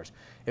waste ours.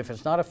 If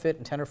it's not a fit,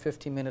 in 10 or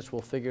 15 minutes,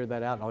 we'll figure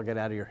that out and I'll get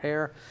out of your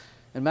hair.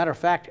 As a matter of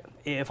fact,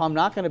 if I'm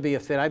not going to be a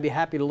fit, I'd be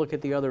happy to look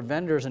at the other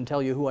vendors and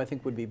tell you who I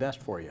think would be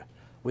best for you.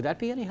 Would that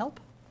be any help?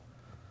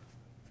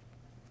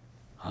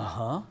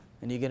 Uh-huh.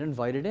 And you get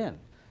invited in.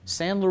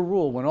 Sandler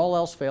rule, when all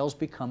else fails,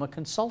 become a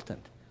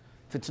consultant.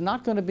 If it's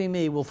not going to be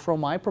me, we'll throw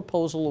my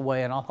proposal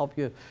away and I'll help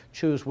you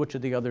choose which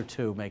of the other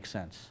two makes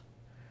sense.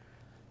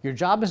 Your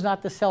job is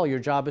not to sell. Your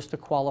job is to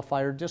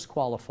qualify or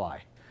disqualify.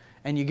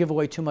 And you give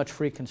away too much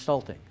free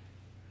consulting.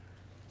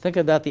 Think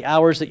about the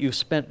hours that you've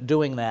spent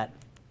doing that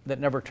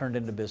never turned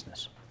into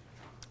business.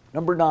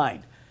 Number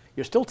 9,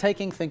 you're still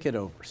taking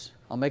think-it-overs.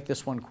 I'll make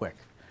this one quick.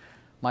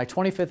 My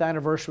 25th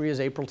anniversary is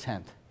April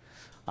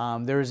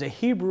 10th. There is a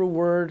Hebrew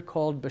word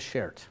called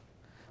beshert.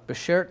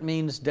 Beshert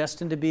means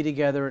destined to be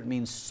together. It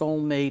means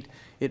soulmate.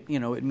 It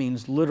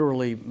means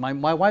literally,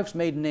 my wife's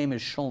maiden name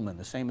is Shulman,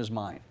 the same as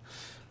mine.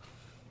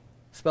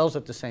 Spells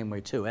it the same way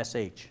too,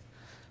 S-H.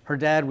 Her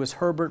dad was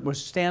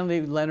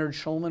Stanley Leonard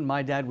Shulman.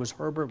 My dad was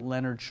Herbert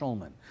Leonard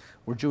Shulman.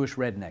 We're Jewish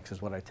rednecks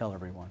is what I tell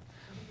everyone.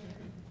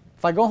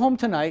 If I go home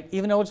tonight,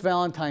 even though it's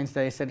Valentine's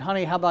Day, I said,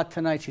 honey, how about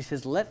tonight? She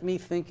says, let me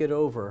think it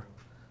over.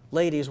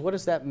 Ladies, what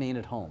does that mean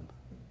at home?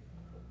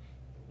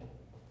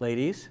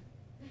 Ladies?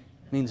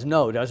 Means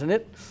no, doesn't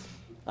it?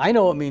 I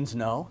know it means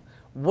no.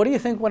 What do you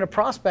think when a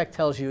prospect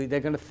tells you they're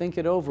going to think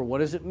it over? What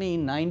does it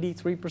mean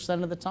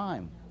 93% of the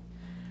time?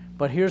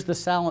 But here's the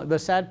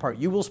sad part.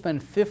 You will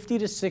spend 50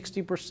 to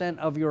 60%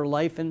 of your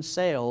life in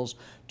sales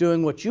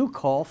doing what you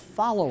call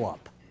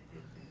follow-up.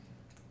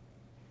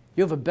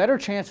 You have a better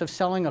chance of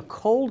selling a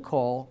cold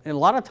call a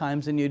lot of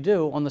times than you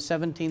do on the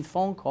 17th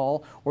phone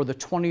call or the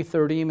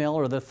 23rd email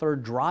or the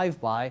 3rd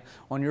drive-by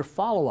on your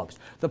follow-ups.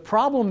 The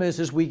problem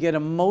is we get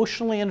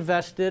emotionally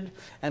invested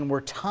and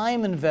we're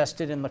time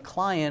invested in the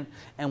client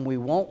and we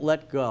won't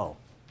let go.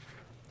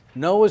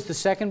 No is the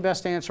second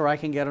best answer I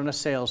can get on a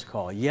sales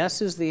call.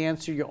 Yes is the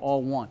answer you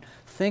all want.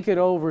 Think it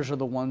overs are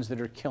the ones that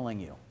are killing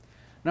you.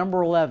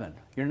 Number 11,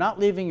 you're not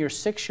leaving your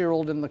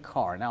 6-year-old in the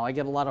car. Now, I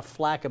get a lot of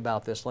flack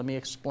about this. Let me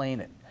explain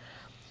it.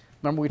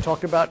 Remember we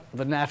talked about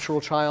the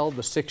natural child,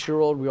 the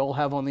 6-year-old we all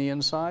have on the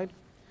inside?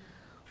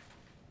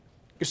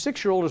 Your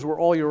 6-year-old is where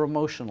all your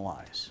emotion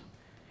lies.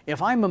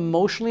 If I'm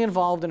emotionally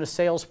involved in a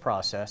sales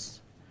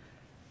process,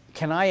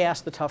 can I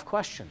ask the tough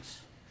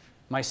questions?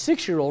 My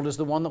 6-year-old is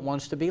the one that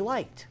wants to be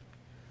liked.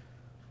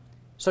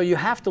 So you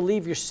have to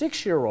leave your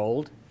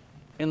 6-year-old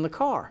in the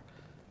car.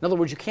 In other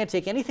words, you can't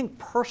take anything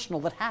personal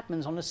that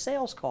happens on a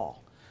sales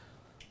call.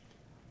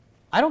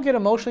 I don't get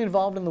emotionally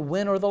involved in the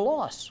win or the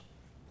loss.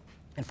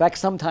 In fact,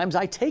 sometimes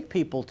I take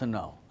people to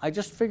know. I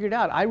just figured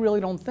out, I really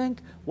don't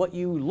think what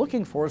you're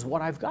looking for is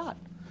what I've got.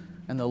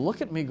 And they'll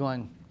look at me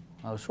going,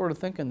 I was sort of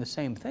thinking the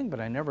same thing, but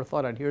I never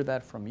thought I'd hear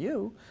that from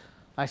you.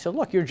 I said,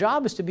 look, your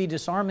job is to be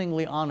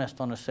disarmingly honest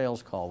on a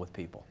sales call with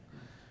people.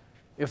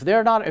 If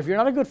you're not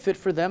a good fit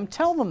for them,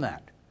 tell them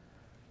that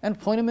and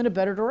point them in a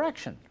better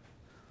direction.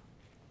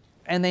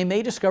 And they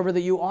may discover that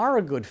you are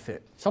a good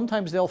fit.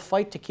 Sometimes they'll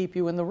fight to keep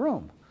you in the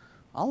room.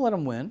 I'll let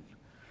them win.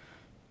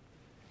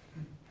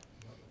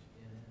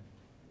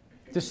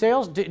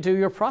 Do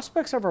your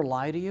prospects ever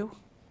lie to you?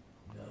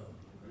 No.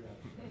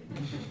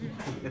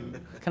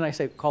 Can I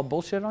say, call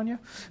bullshit on you?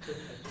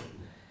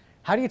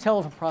 How do you tell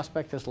if a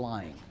prospect is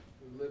lying?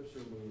 Lips are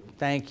moving.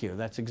 Thank you.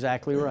 That's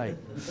exactly right.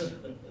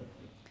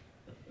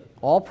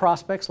 All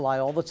prospects lie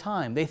all the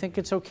time. They think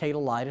it's okay to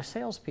lie to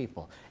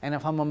salespeople. And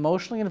if I'm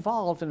emotionally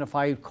involved and if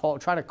I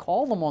try to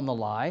call them on the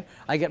lie,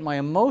 I get my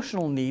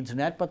emotional needs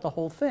met, but the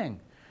whole thing.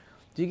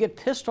 Do you get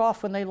pissed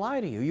off when they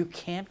lie to you? You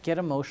can't get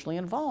emotionally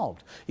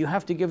involved. You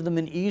have to give them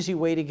an easy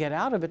way to get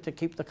out of it to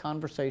keep the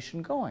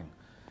conversation going.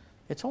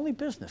 It's only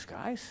business,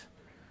 guys.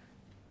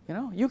 You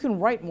know, you can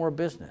write more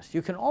business.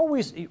 You can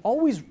always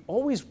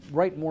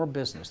write more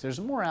business. There's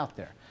more out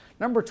there.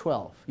 Number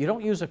 12, you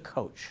don't use a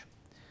coach.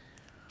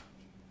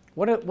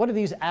 What do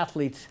these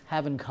athletes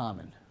have in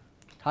common?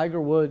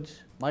 Tiger Woods,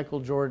 Michael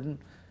Jordan,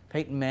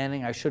 Peyton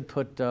Manning. I should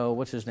put,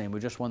 what's his name, who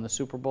just won the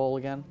Super Bowl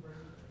again?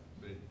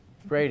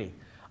 Brady.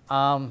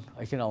 I'm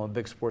a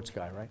big sports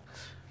guy, right?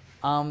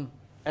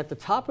 at the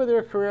top of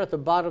their career, at the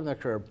bottom of their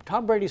career.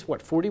 Tom Brady's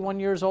what, 41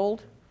 years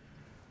old?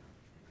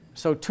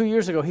 So 2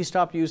 years ago, he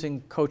stopped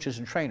using coaches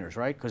and trainers,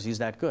 right? Because he's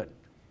that good.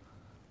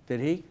 Did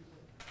he?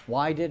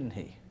 Why didn't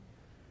he?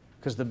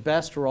 Because the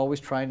best are always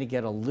trying to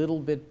get a little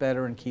bit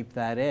better and keep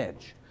that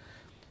edge.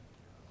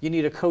 You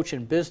need a coach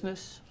in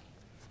business.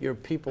 Your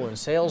people in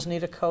sales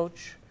need a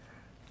coach.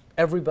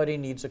 Everybody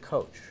needs a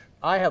coach.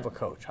 I have a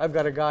coach. I've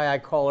got a guy I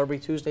call every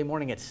Tuesday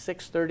morning at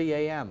 6:30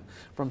 a.m.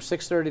 From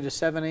 6:30 to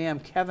 7 a.m.,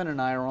 Kevin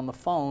and I are on the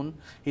phone.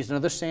 He's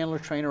another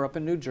Sandler trainer up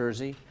in New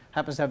Jersey.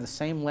 Happens to have the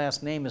same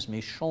last name as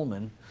me,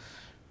 Shulman.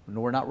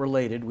 We're not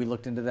related. We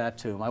looked into that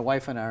too. My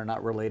wife and I are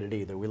not related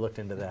either. We looked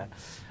into that.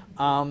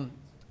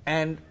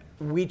 And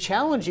we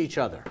challenge each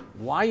other.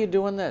 Why are you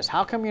doing this?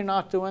 How come you're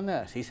not doing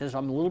this? He says,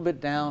 I'm a little bit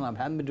down. I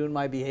haven't been doing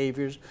my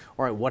behaviors.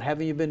 All right, what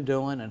haven't you been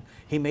doing? And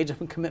he made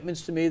some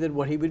commitments to me that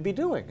what he would be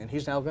doing, and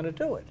he's now going to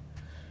do it.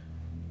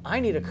 I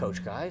need a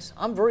coach, guys.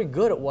 I'm very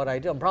good at what I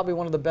do. I'm probably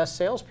one of the best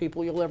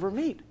salespeople you'll ever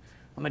meet.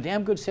 I'm a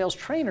damn good sales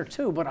trainer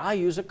too, but I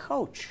use a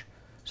coach.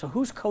 So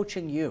who's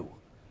coaching you?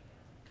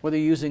 Whether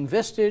you're using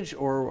Vistage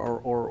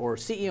or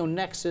CEO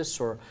Nexus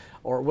or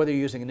whether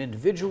you're using an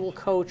individual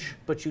coach,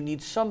 but you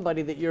need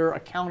somebody that you're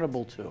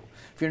accountable to.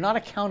 If you're not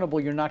accountable,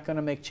 you're not going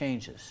to make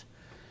changes.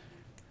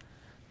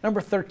 Number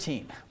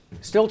 13,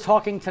 still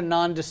talking to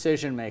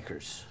non-decision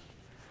makers.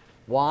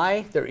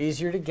 Why? They're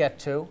easier to get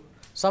to.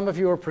 Some of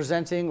you are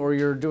presenting or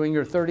you're doing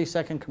your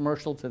 30-second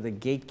commercial to the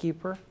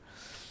gatekeeper.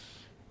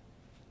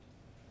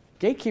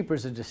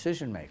 Gatekeeper's a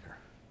decision maker.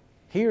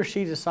 He or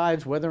she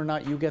decides whether or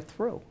not you get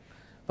through.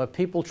 But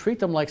people treat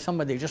them like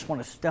somebody they just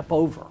want to step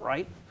over,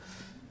 right?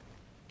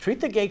 Treat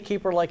the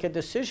gatekeeper like a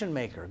decision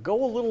maker.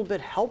 Go a little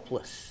bit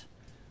helpless.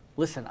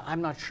 Listen,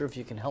 I'm not sure if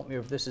you can help me or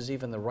if this is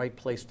even the right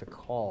place to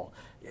call.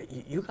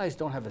 You guys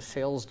don't have a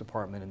sales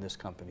department in this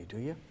company, do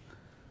you?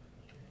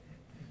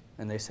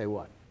 And they say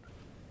what?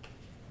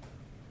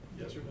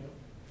 Yes or no?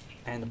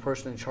 And the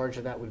person in charge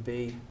of that would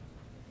be?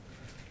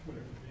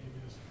 Whatever the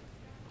name is.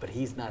 But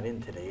he's not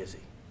in today, is he?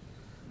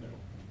 No.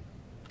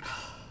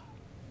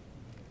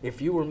 If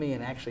you were me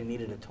and actually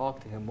needed to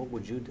talk to him, what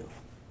would you do?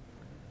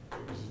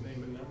 Give us his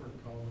name and number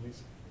and call him when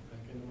he's back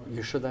in the market.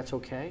 You're sure that's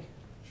okay?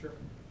 Sure.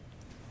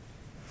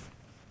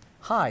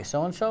 Hi,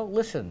 so-and-so.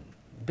 Listen,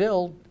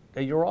 Bill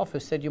at your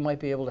office said you might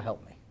be able to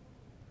help me.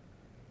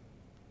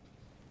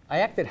 I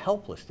acted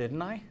helpless,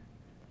 didn't I?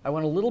 I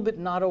went a little bit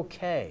not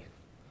okay.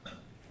 A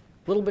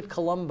little bit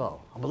Columbo.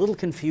 I'm a little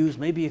confused.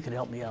 Maybe you could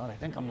help me out. I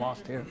think I'm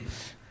lost here.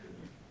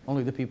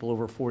 Only the people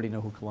over 40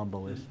 know who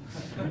Columbo is.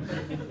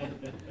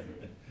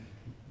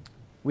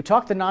 We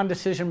talk to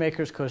non-decision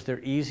makers because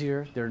they're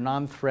easier, they're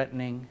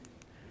non-threatening,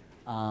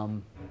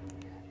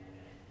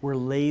 we're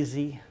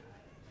lazy.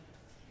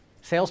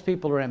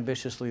 Salespeople are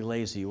ambitiously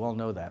lazy. You all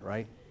know that,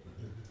 right?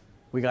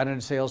 We got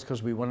into sales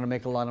because we wanted to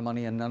make a lot of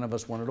money and none of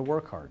us wanted to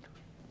work hard.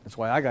 That's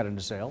why I got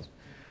into sales.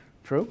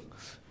 True?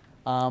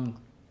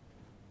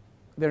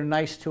 They're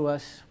nice to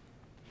us.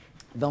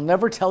 They'll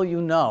never tell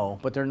you no,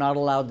 but they're not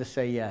allowed to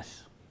say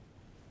yes.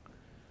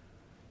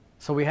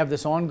 So we have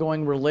this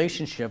ongoing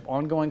relationship,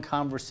 ongoing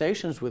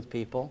conversations with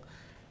people,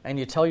 and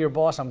you tell your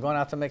boss, I'm going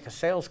out to make a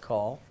sales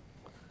call,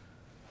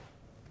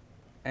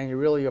 and you're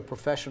really a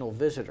professional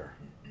visitor.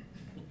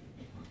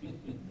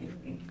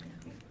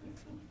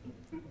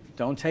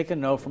 Don't take a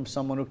no from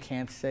someone who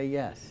can't say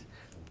yes.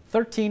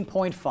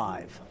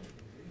 13.5.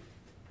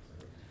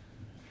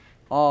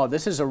 Oh,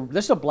 this is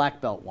a black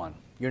belt one.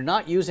 You're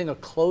not using a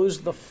close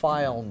the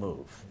file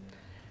move.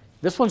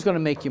 This one's going to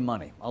make you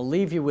money. I'll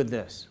leave you with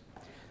this.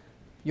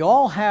 You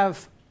all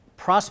have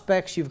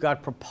prospects, you've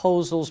got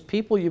proposals,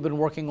 people you've been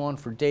working on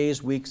for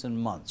days, weeks, and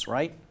months,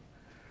 right?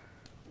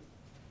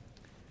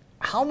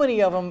 How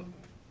many of them,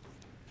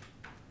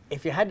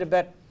 if you had to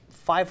bet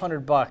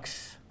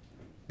 $500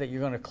 that you're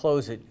going to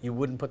close it, you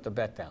wouldn't put the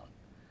bet down?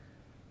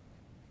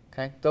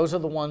 Okay? Those are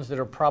the ones that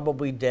are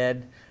probably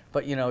dead,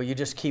 but you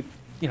just keep,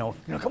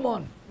 come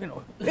on,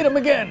 hit him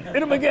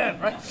again,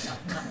 right?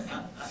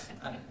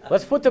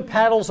 Let's put the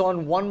paddles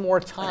on one more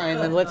time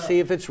and let's see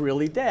if it's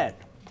really dead.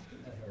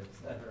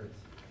 That hurts.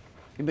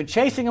 You've been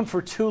chasing them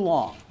for too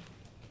long.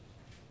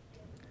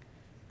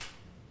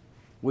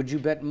 Would you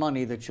bet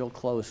money that you'll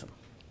close them?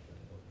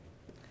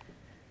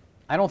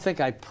 I don't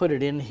think I put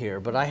it in here,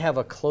 but I have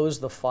a close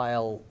the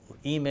file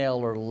email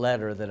or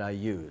letter that I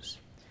use.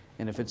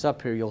 And if it's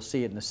up here, you'll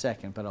see it in a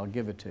second, but I'll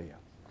give it to you.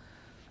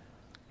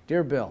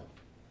 Dear Bill,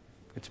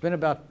 it's been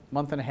about a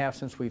month and a half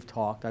since we've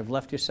talked. I've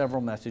left you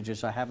several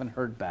messages. I haven't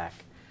heard back.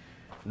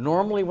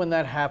 Normally when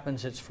that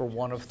happens, it's for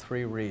one of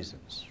three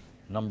reasons.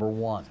 Number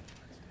one,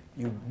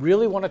 you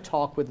really want to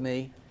talk with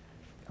me.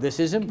 This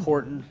is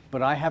important,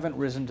 but I haven't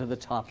risen to the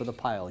top of the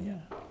pile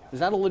yet. Is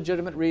that a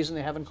legitimate reason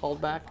they haven't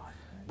called back?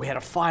 We had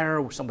a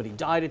fire, somebody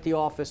died at the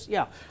office.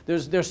 Yeah,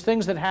 there's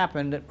things that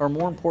happen that are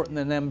more important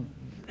than them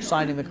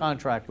signing the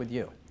contract with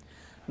you.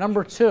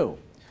 Number two,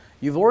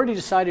 you've already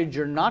decided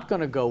you're not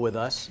going to go with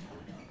us,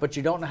 but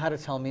you don't know how to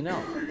tell me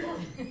no.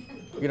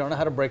 You don't know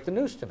how to break the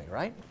news to me,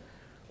 right?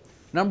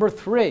 Number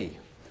three,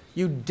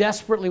 you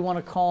desperately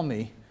want to call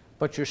me,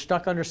 but you're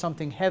stuck under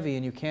something heavy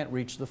and you can't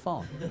reach the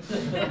phone.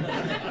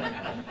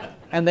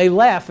 And they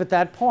laugh at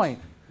that point.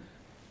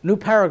 New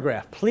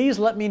paragraph. Please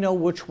let me know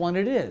which one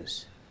it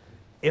is.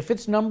 If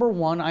it's number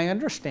 1, I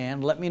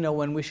understand. Let me know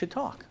when we should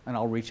talk, and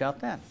I'll reach out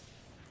then.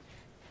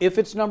 If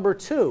it's number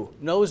 2,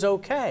 no's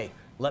okay.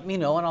 Let me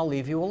know, and I'll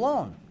leave you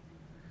alone.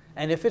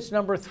 And if it's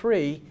number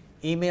 3,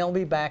 email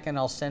me back, and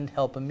I'll send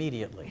help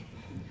immediately.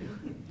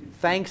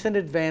 Thanks in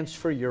advance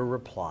for your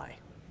reply.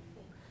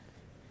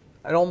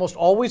 It almost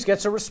always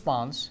gets a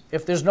response.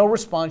 If there's no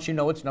response, you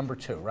know it's number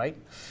 2, right?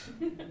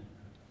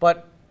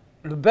 But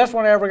the best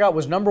one I ever got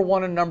was number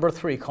 1 and number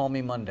 3. Call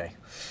me Monday.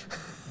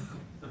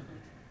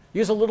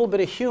 Use a little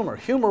bit of humor.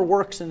 Humor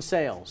works in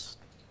sales.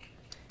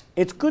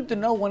 It's good to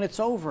know when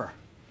it's over.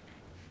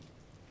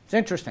 It's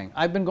interesting.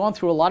 I've been going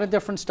through a lot of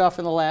different stuff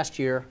in the last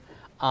year.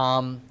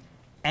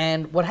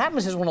 And what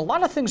happens is when a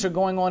lot of things are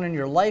going on in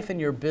your life and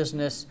your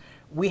business,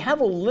 we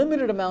have a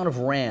limited amount of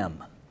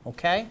RAM,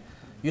 okay?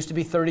 Used to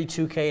be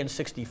 32K and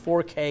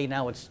 64K,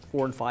 now it's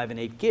 4 and 5 and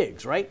 8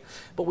 gigs, right?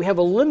 But we have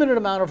a limited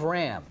amount of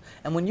RAM.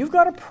 And when you've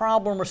got a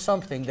problem or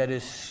something that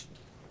is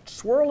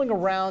swirling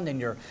around and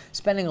you're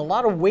spending a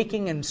lot of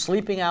waking and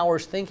sleeping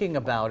hours thinking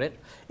about it,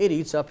 it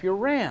eats up your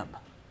RAM.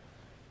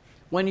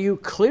 When you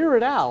clear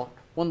it out,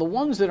 when the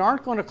ones that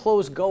aren't going to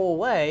close go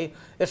away,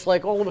 it's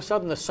like all of a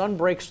sudden the sun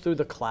breaks through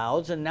the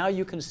clouds and now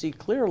you can see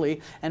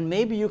clearly and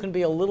maybe you can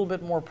be a little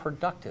bit more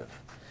productive.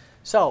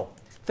 So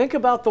think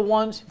about the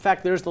ones, in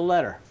fact, there's the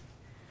letter.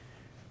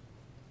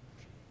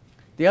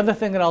 The other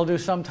thing that I'll do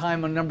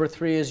sometime on number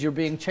 3 is you're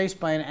being chased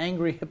by an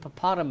angry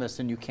hippopotamus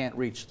and you can't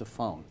reach the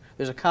phone.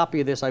 There's a copy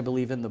of this, I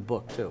believe, in the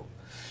book, too.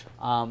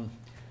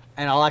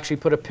 And I'll actually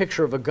put a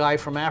picture of a guy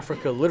from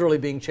Africa literally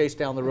being chased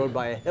down the road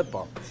by a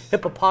hippo.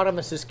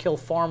 Hippopotamuses kill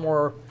far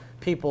more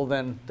people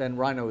than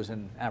rhinos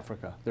in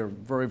Africa. They're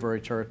very,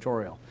 very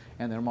territorial,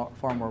 and they're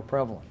far more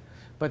prevalent.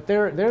 But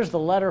there's the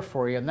letter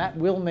for you, and that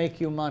will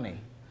make you money.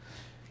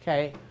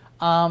 Okay,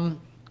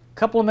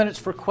 couple of minutes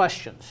for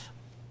questions.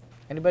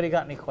 Anybody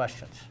got any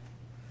questions?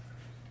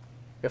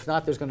 If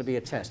not, there's going to be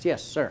a test.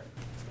 Yes, sir.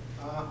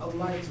 I would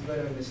like to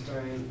better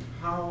understand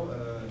how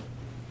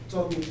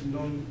talking to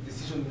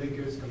non-decision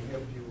makers can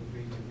help you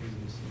build your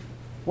business.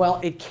 Well,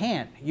 it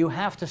can't. You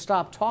have to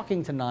stop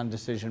talking to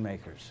non-decision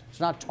makers. It's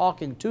not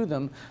talking to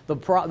them. The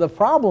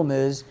problem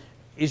is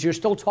you're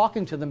still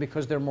talking to them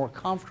because they're more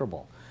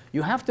comfortable.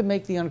 You have to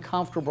make the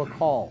uncomfortable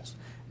calls.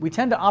 We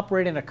tend to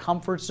operate in a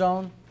comfort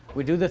zone.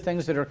 We do the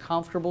things that are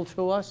comfortable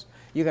to us.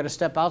 You got to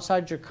step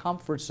outside your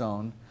comfort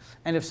zone.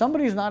 And if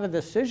somebody's not a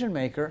decision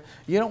maker,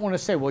 you don't want to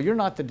say, well, you're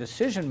not the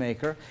decision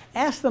maker.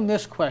 Ask them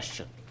this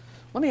question.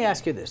 Let me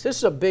ask you this. This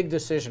is a big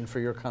decision for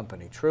your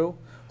company, true?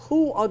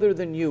 Who other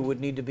than you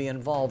would need to be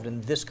involved in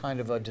this kind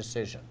of a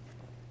decision?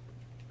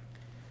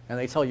 And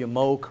they tell you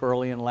Mo,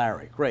 Curly, and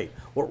Larry. Great.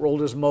 What role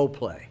does Mo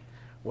play?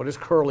 What does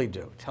Curly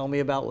do? Tell me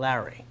about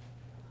Larry.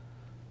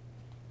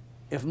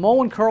 If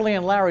Mo and Curly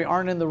and Larry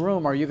aren't in the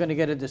room, are you going to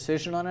get a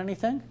decision on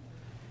anything?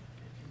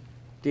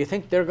 Do you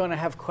think they're going to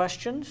have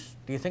questions?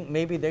 Do you think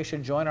maybe they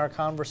should join our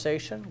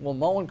conversation? Well,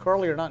 Mo and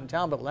Curly are not in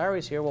town, but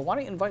Larry's here. Well, why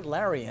don't you invite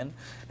Larry in,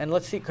 and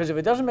let's see, because if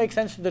it doesn't make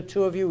sense to the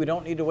two of you, we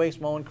don't need to waste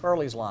Mo and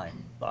Curly's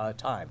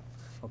time,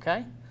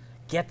 okay?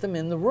 Get them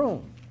in the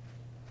room.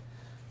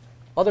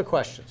 Other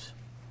questions?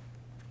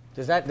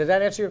 Did that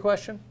answer your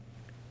question?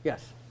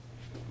 Yes?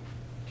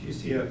 Do you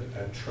see a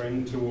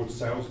trend towards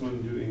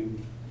salesmen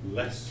doing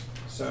less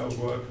sales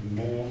work,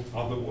 more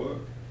other work?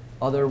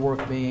 Other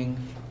work being?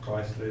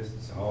 Price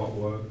lists,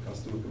 artwork,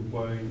 customer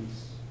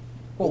complaints.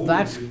 Well,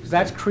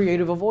 that's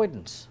creative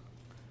avoidance.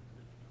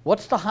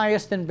 What's the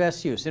highest and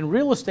best use? In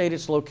real estate,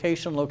 it's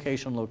location,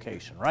 location,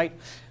 location, right?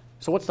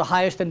 So what's the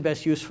highest and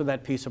best use for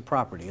that piece of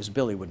property, as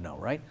Billy would know,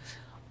 right?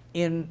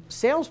 In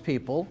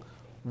salespeople,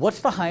 what's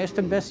the highest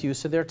and best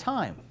use of their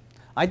time?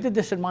 I did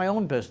this in my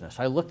own business.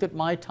 I looked at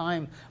my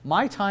time.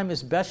 My time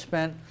is best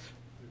spent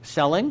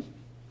selling,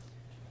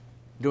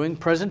 doing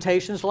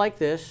presentations like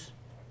this,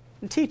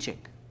 and teaching.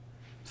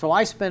 So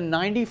I spend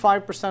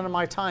 95% of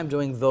my time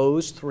doing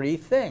those 3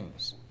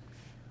 things.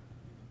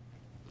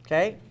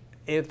 Okay?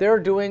 If they're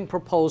doing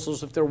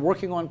proposals, if they're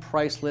working on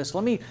price lists,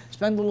 let me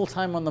spend a little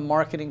time on the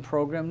marketing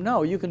program.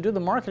 No, you can do the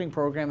marketing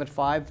program at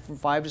from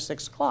 5 to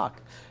 6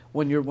 o'clock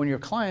when your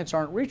clients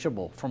aren't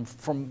reachable.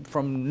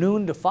 From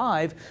noon to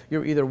 5,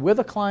 you're either with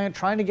a client,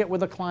 trying to get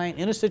with a client,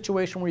 in a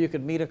situation where you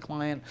could meet a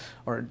client,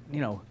 or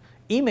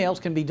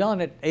emails can be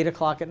done at 8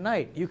 o'clock at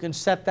night. You can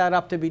set that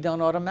up to be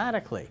done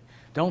automatically.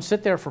 Don't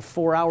sit there for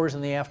 4 hours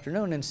in the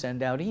afternoon and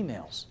send out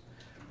emails.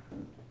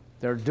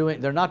 They're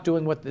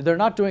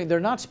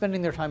not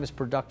spending their time as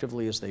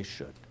productively as they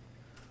should.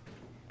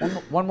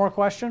 One more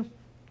question?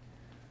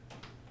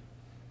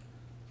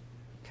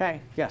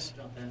 Okay, yes.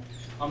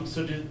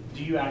 So do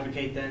you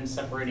advocate then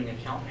separating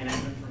account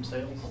management from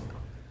sales?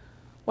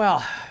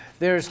 Well,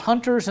 there's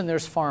hunters and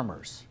there's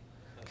farmers.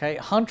 Okay,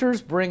 hunters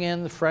bring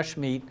in the fresh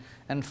meat,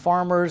 and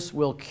farmers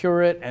will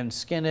cure it and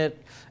skin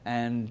it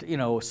and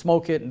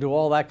smoke it and do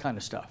all that kind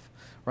of stuff,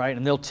 right?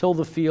 And they'll till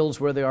the fields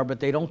where they are, but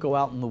they don't go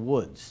out in the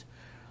woods.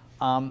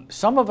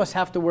 Some of us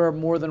have to wear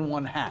more than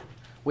one hat.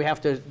 We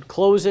have to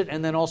close it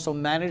and then also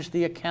manage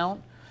the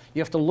account.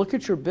 You have to look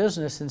at your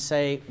business and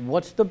say,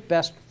 what's the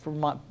best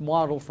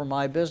model for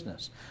my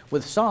business?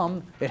 With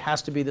some, it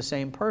has to be the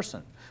same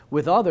person.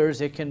 With others,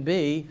 it can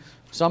be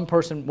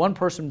one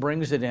person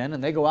brings it in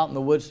and they go out in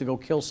the woods to go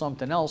kill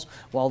something else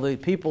while the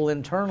people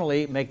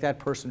internally make that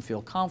person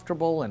feel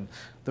comfortable and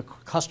the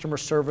customer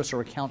service or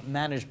account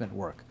management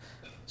work.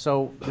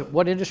 So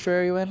what industry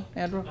are you in,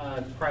 Andrew?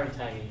 Private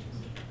tag agency.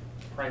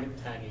 Private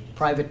tag agency.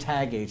 Private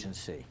tag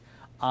agency.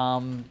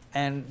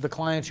 And the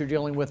clients you're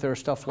dealing with are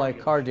stuff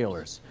like car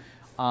dealers.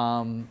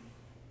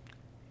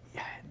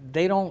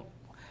 They don't,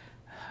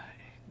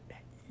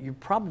 you're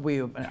probably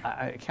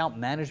account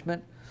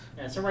management.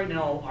 Yeah, so right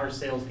now our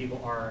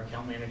salespeople are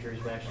account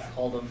managers. We actually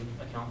call them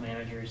account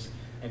managers.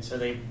 And so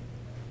they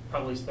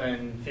probably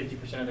spend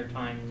 50% of their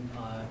time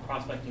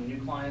prospecting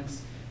new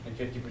clients and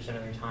 50%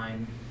 of their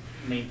time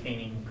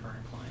maintaining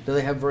current clients. Do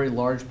they have very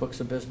large books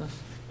of business?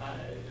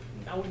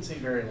 I wouldn't say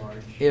very large.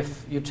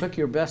 If you took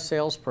your best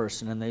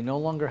salesperson and they no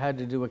longer had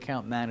to do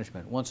account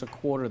management, once a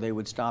quarter they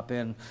would stop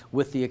in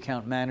with the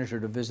account manager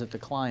to visit the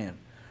client,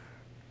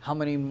 how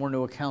many more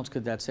new accounts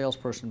could that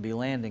salesperson be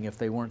landing if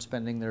they weren't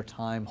spending their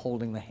time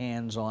holding the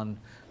hands on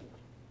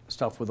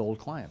stuff with old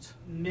clients?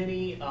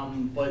 Many,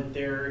 but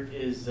there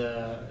is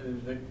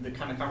the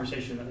kind of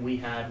conversation that we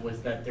had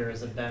was that there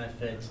is a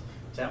benefit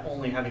to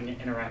only having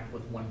to interact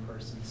with one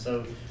person.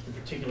 So the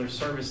particular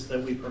service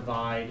that we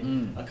provide,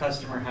 a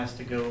customer has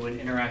to go and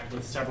interact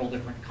with several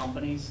different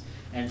companies,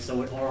 and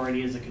so it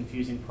already is a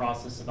confusing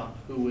process about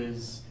who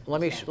is.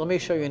 Let me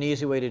show you an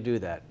easy way to do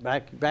that.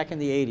 Back in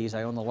the 80s,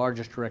 I owned the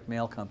largest direct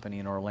mail company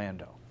in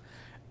Orlando.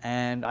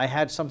 And I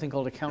had something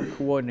called account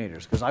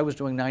coordinators because I was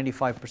doing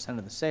 95%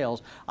 of the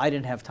sales. I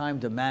didn't have time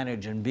to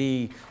manage and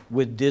be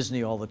with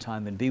Disney all the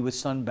time and be with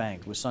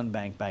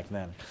Sunbank back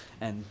then,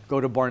 and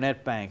go to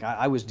Barnett Bank.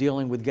 I was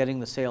dealing with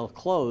getting the sale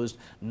closed,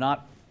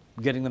 not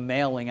getting the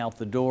mailing out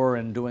the door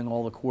and doing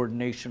all the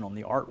coordination on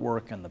the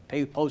artwork and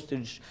the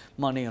postage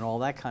money and all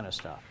that kind of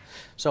stuff.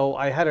 So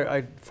I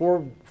had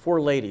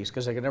four ladies,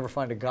 because I could never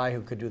find a guy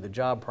who could do the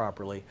job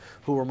properly,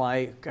 who were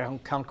my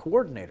account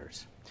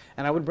coordinators.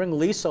 And I would bring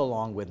Lisa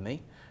along with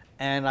me,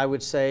 and I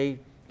would say,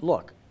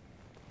 look,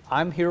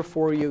 I'm here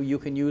for you. You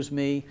can use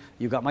me.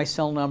 You got my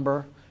cell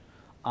number.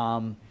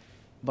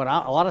 But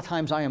a lot of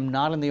times I am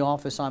not in the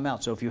office, I'm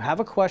out. So if you have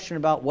a question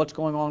about what's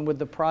going on with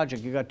the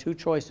project, you got two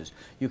choices.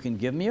 You can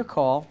give me a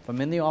call. If I'm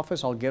in the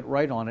office, I'll get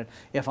right on it.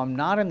 If I'm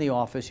not in the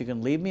office, you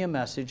can leave me a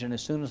message, and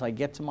as soon as I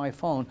get to my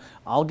phone,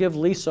 I'll give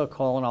Lisa a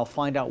call and I'll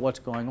find out what's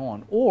going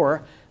on.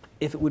 Or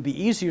if it would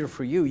be easier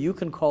for you, you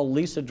can call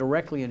Lisa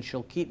directly and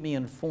she'll keep me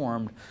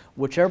informed.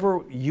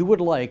 Whichever you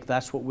would like,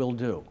 that's what we'll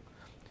do.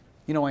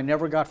 You know, I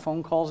never got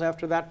phone calls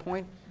after that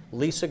point.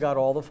 Lisa got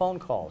all the phone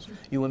calls.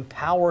 You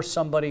empower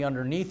somebody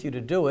underneath you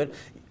to do it,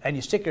 and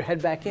you stick your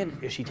head back in.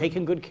 Is she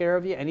taking good care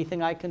of you?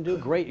 Anything I can do?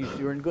 Great,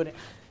 you're in good.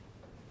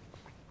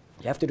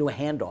 You have to do a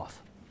handoff.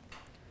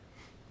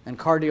 And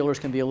car dealers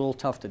can be a little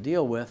tough to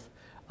deal with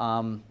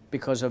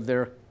because of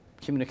their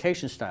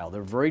communication style.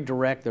 They're very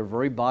direct, they're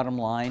very bottom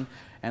line,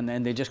 and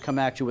then they just come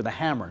at you with a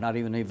hammer, not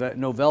even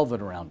no velvet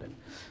around it.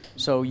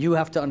 So you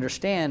have to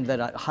understand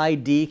that a high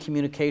D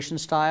communication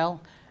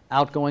style,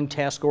 outgoing,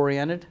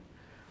 task-oriented,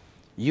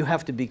 you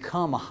have to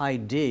become a high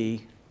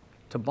D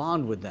to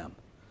bond with them.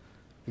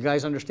 You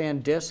guys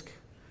understand DISC?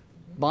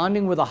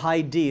 Bonding with a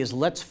high D is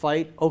let's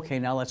fight, okay,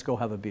 now let's go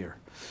have a beer.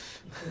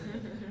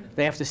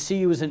 They have to see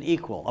you as an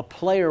equal. A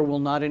player will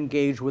not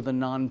engage with a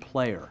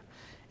non-player.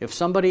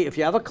 If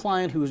you have a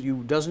client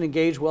who doesn't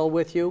engage well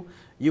with you,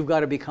 you've got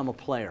to become a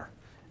player.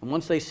 And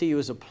once they see you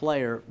as a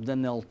player,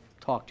 then they'll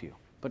talk to you.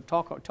 But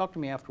talk to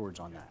me afterwards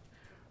on that.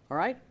 All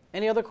right?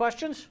 Any other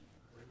questions?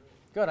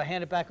 Good, I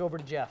hand it back over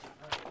to Jeff.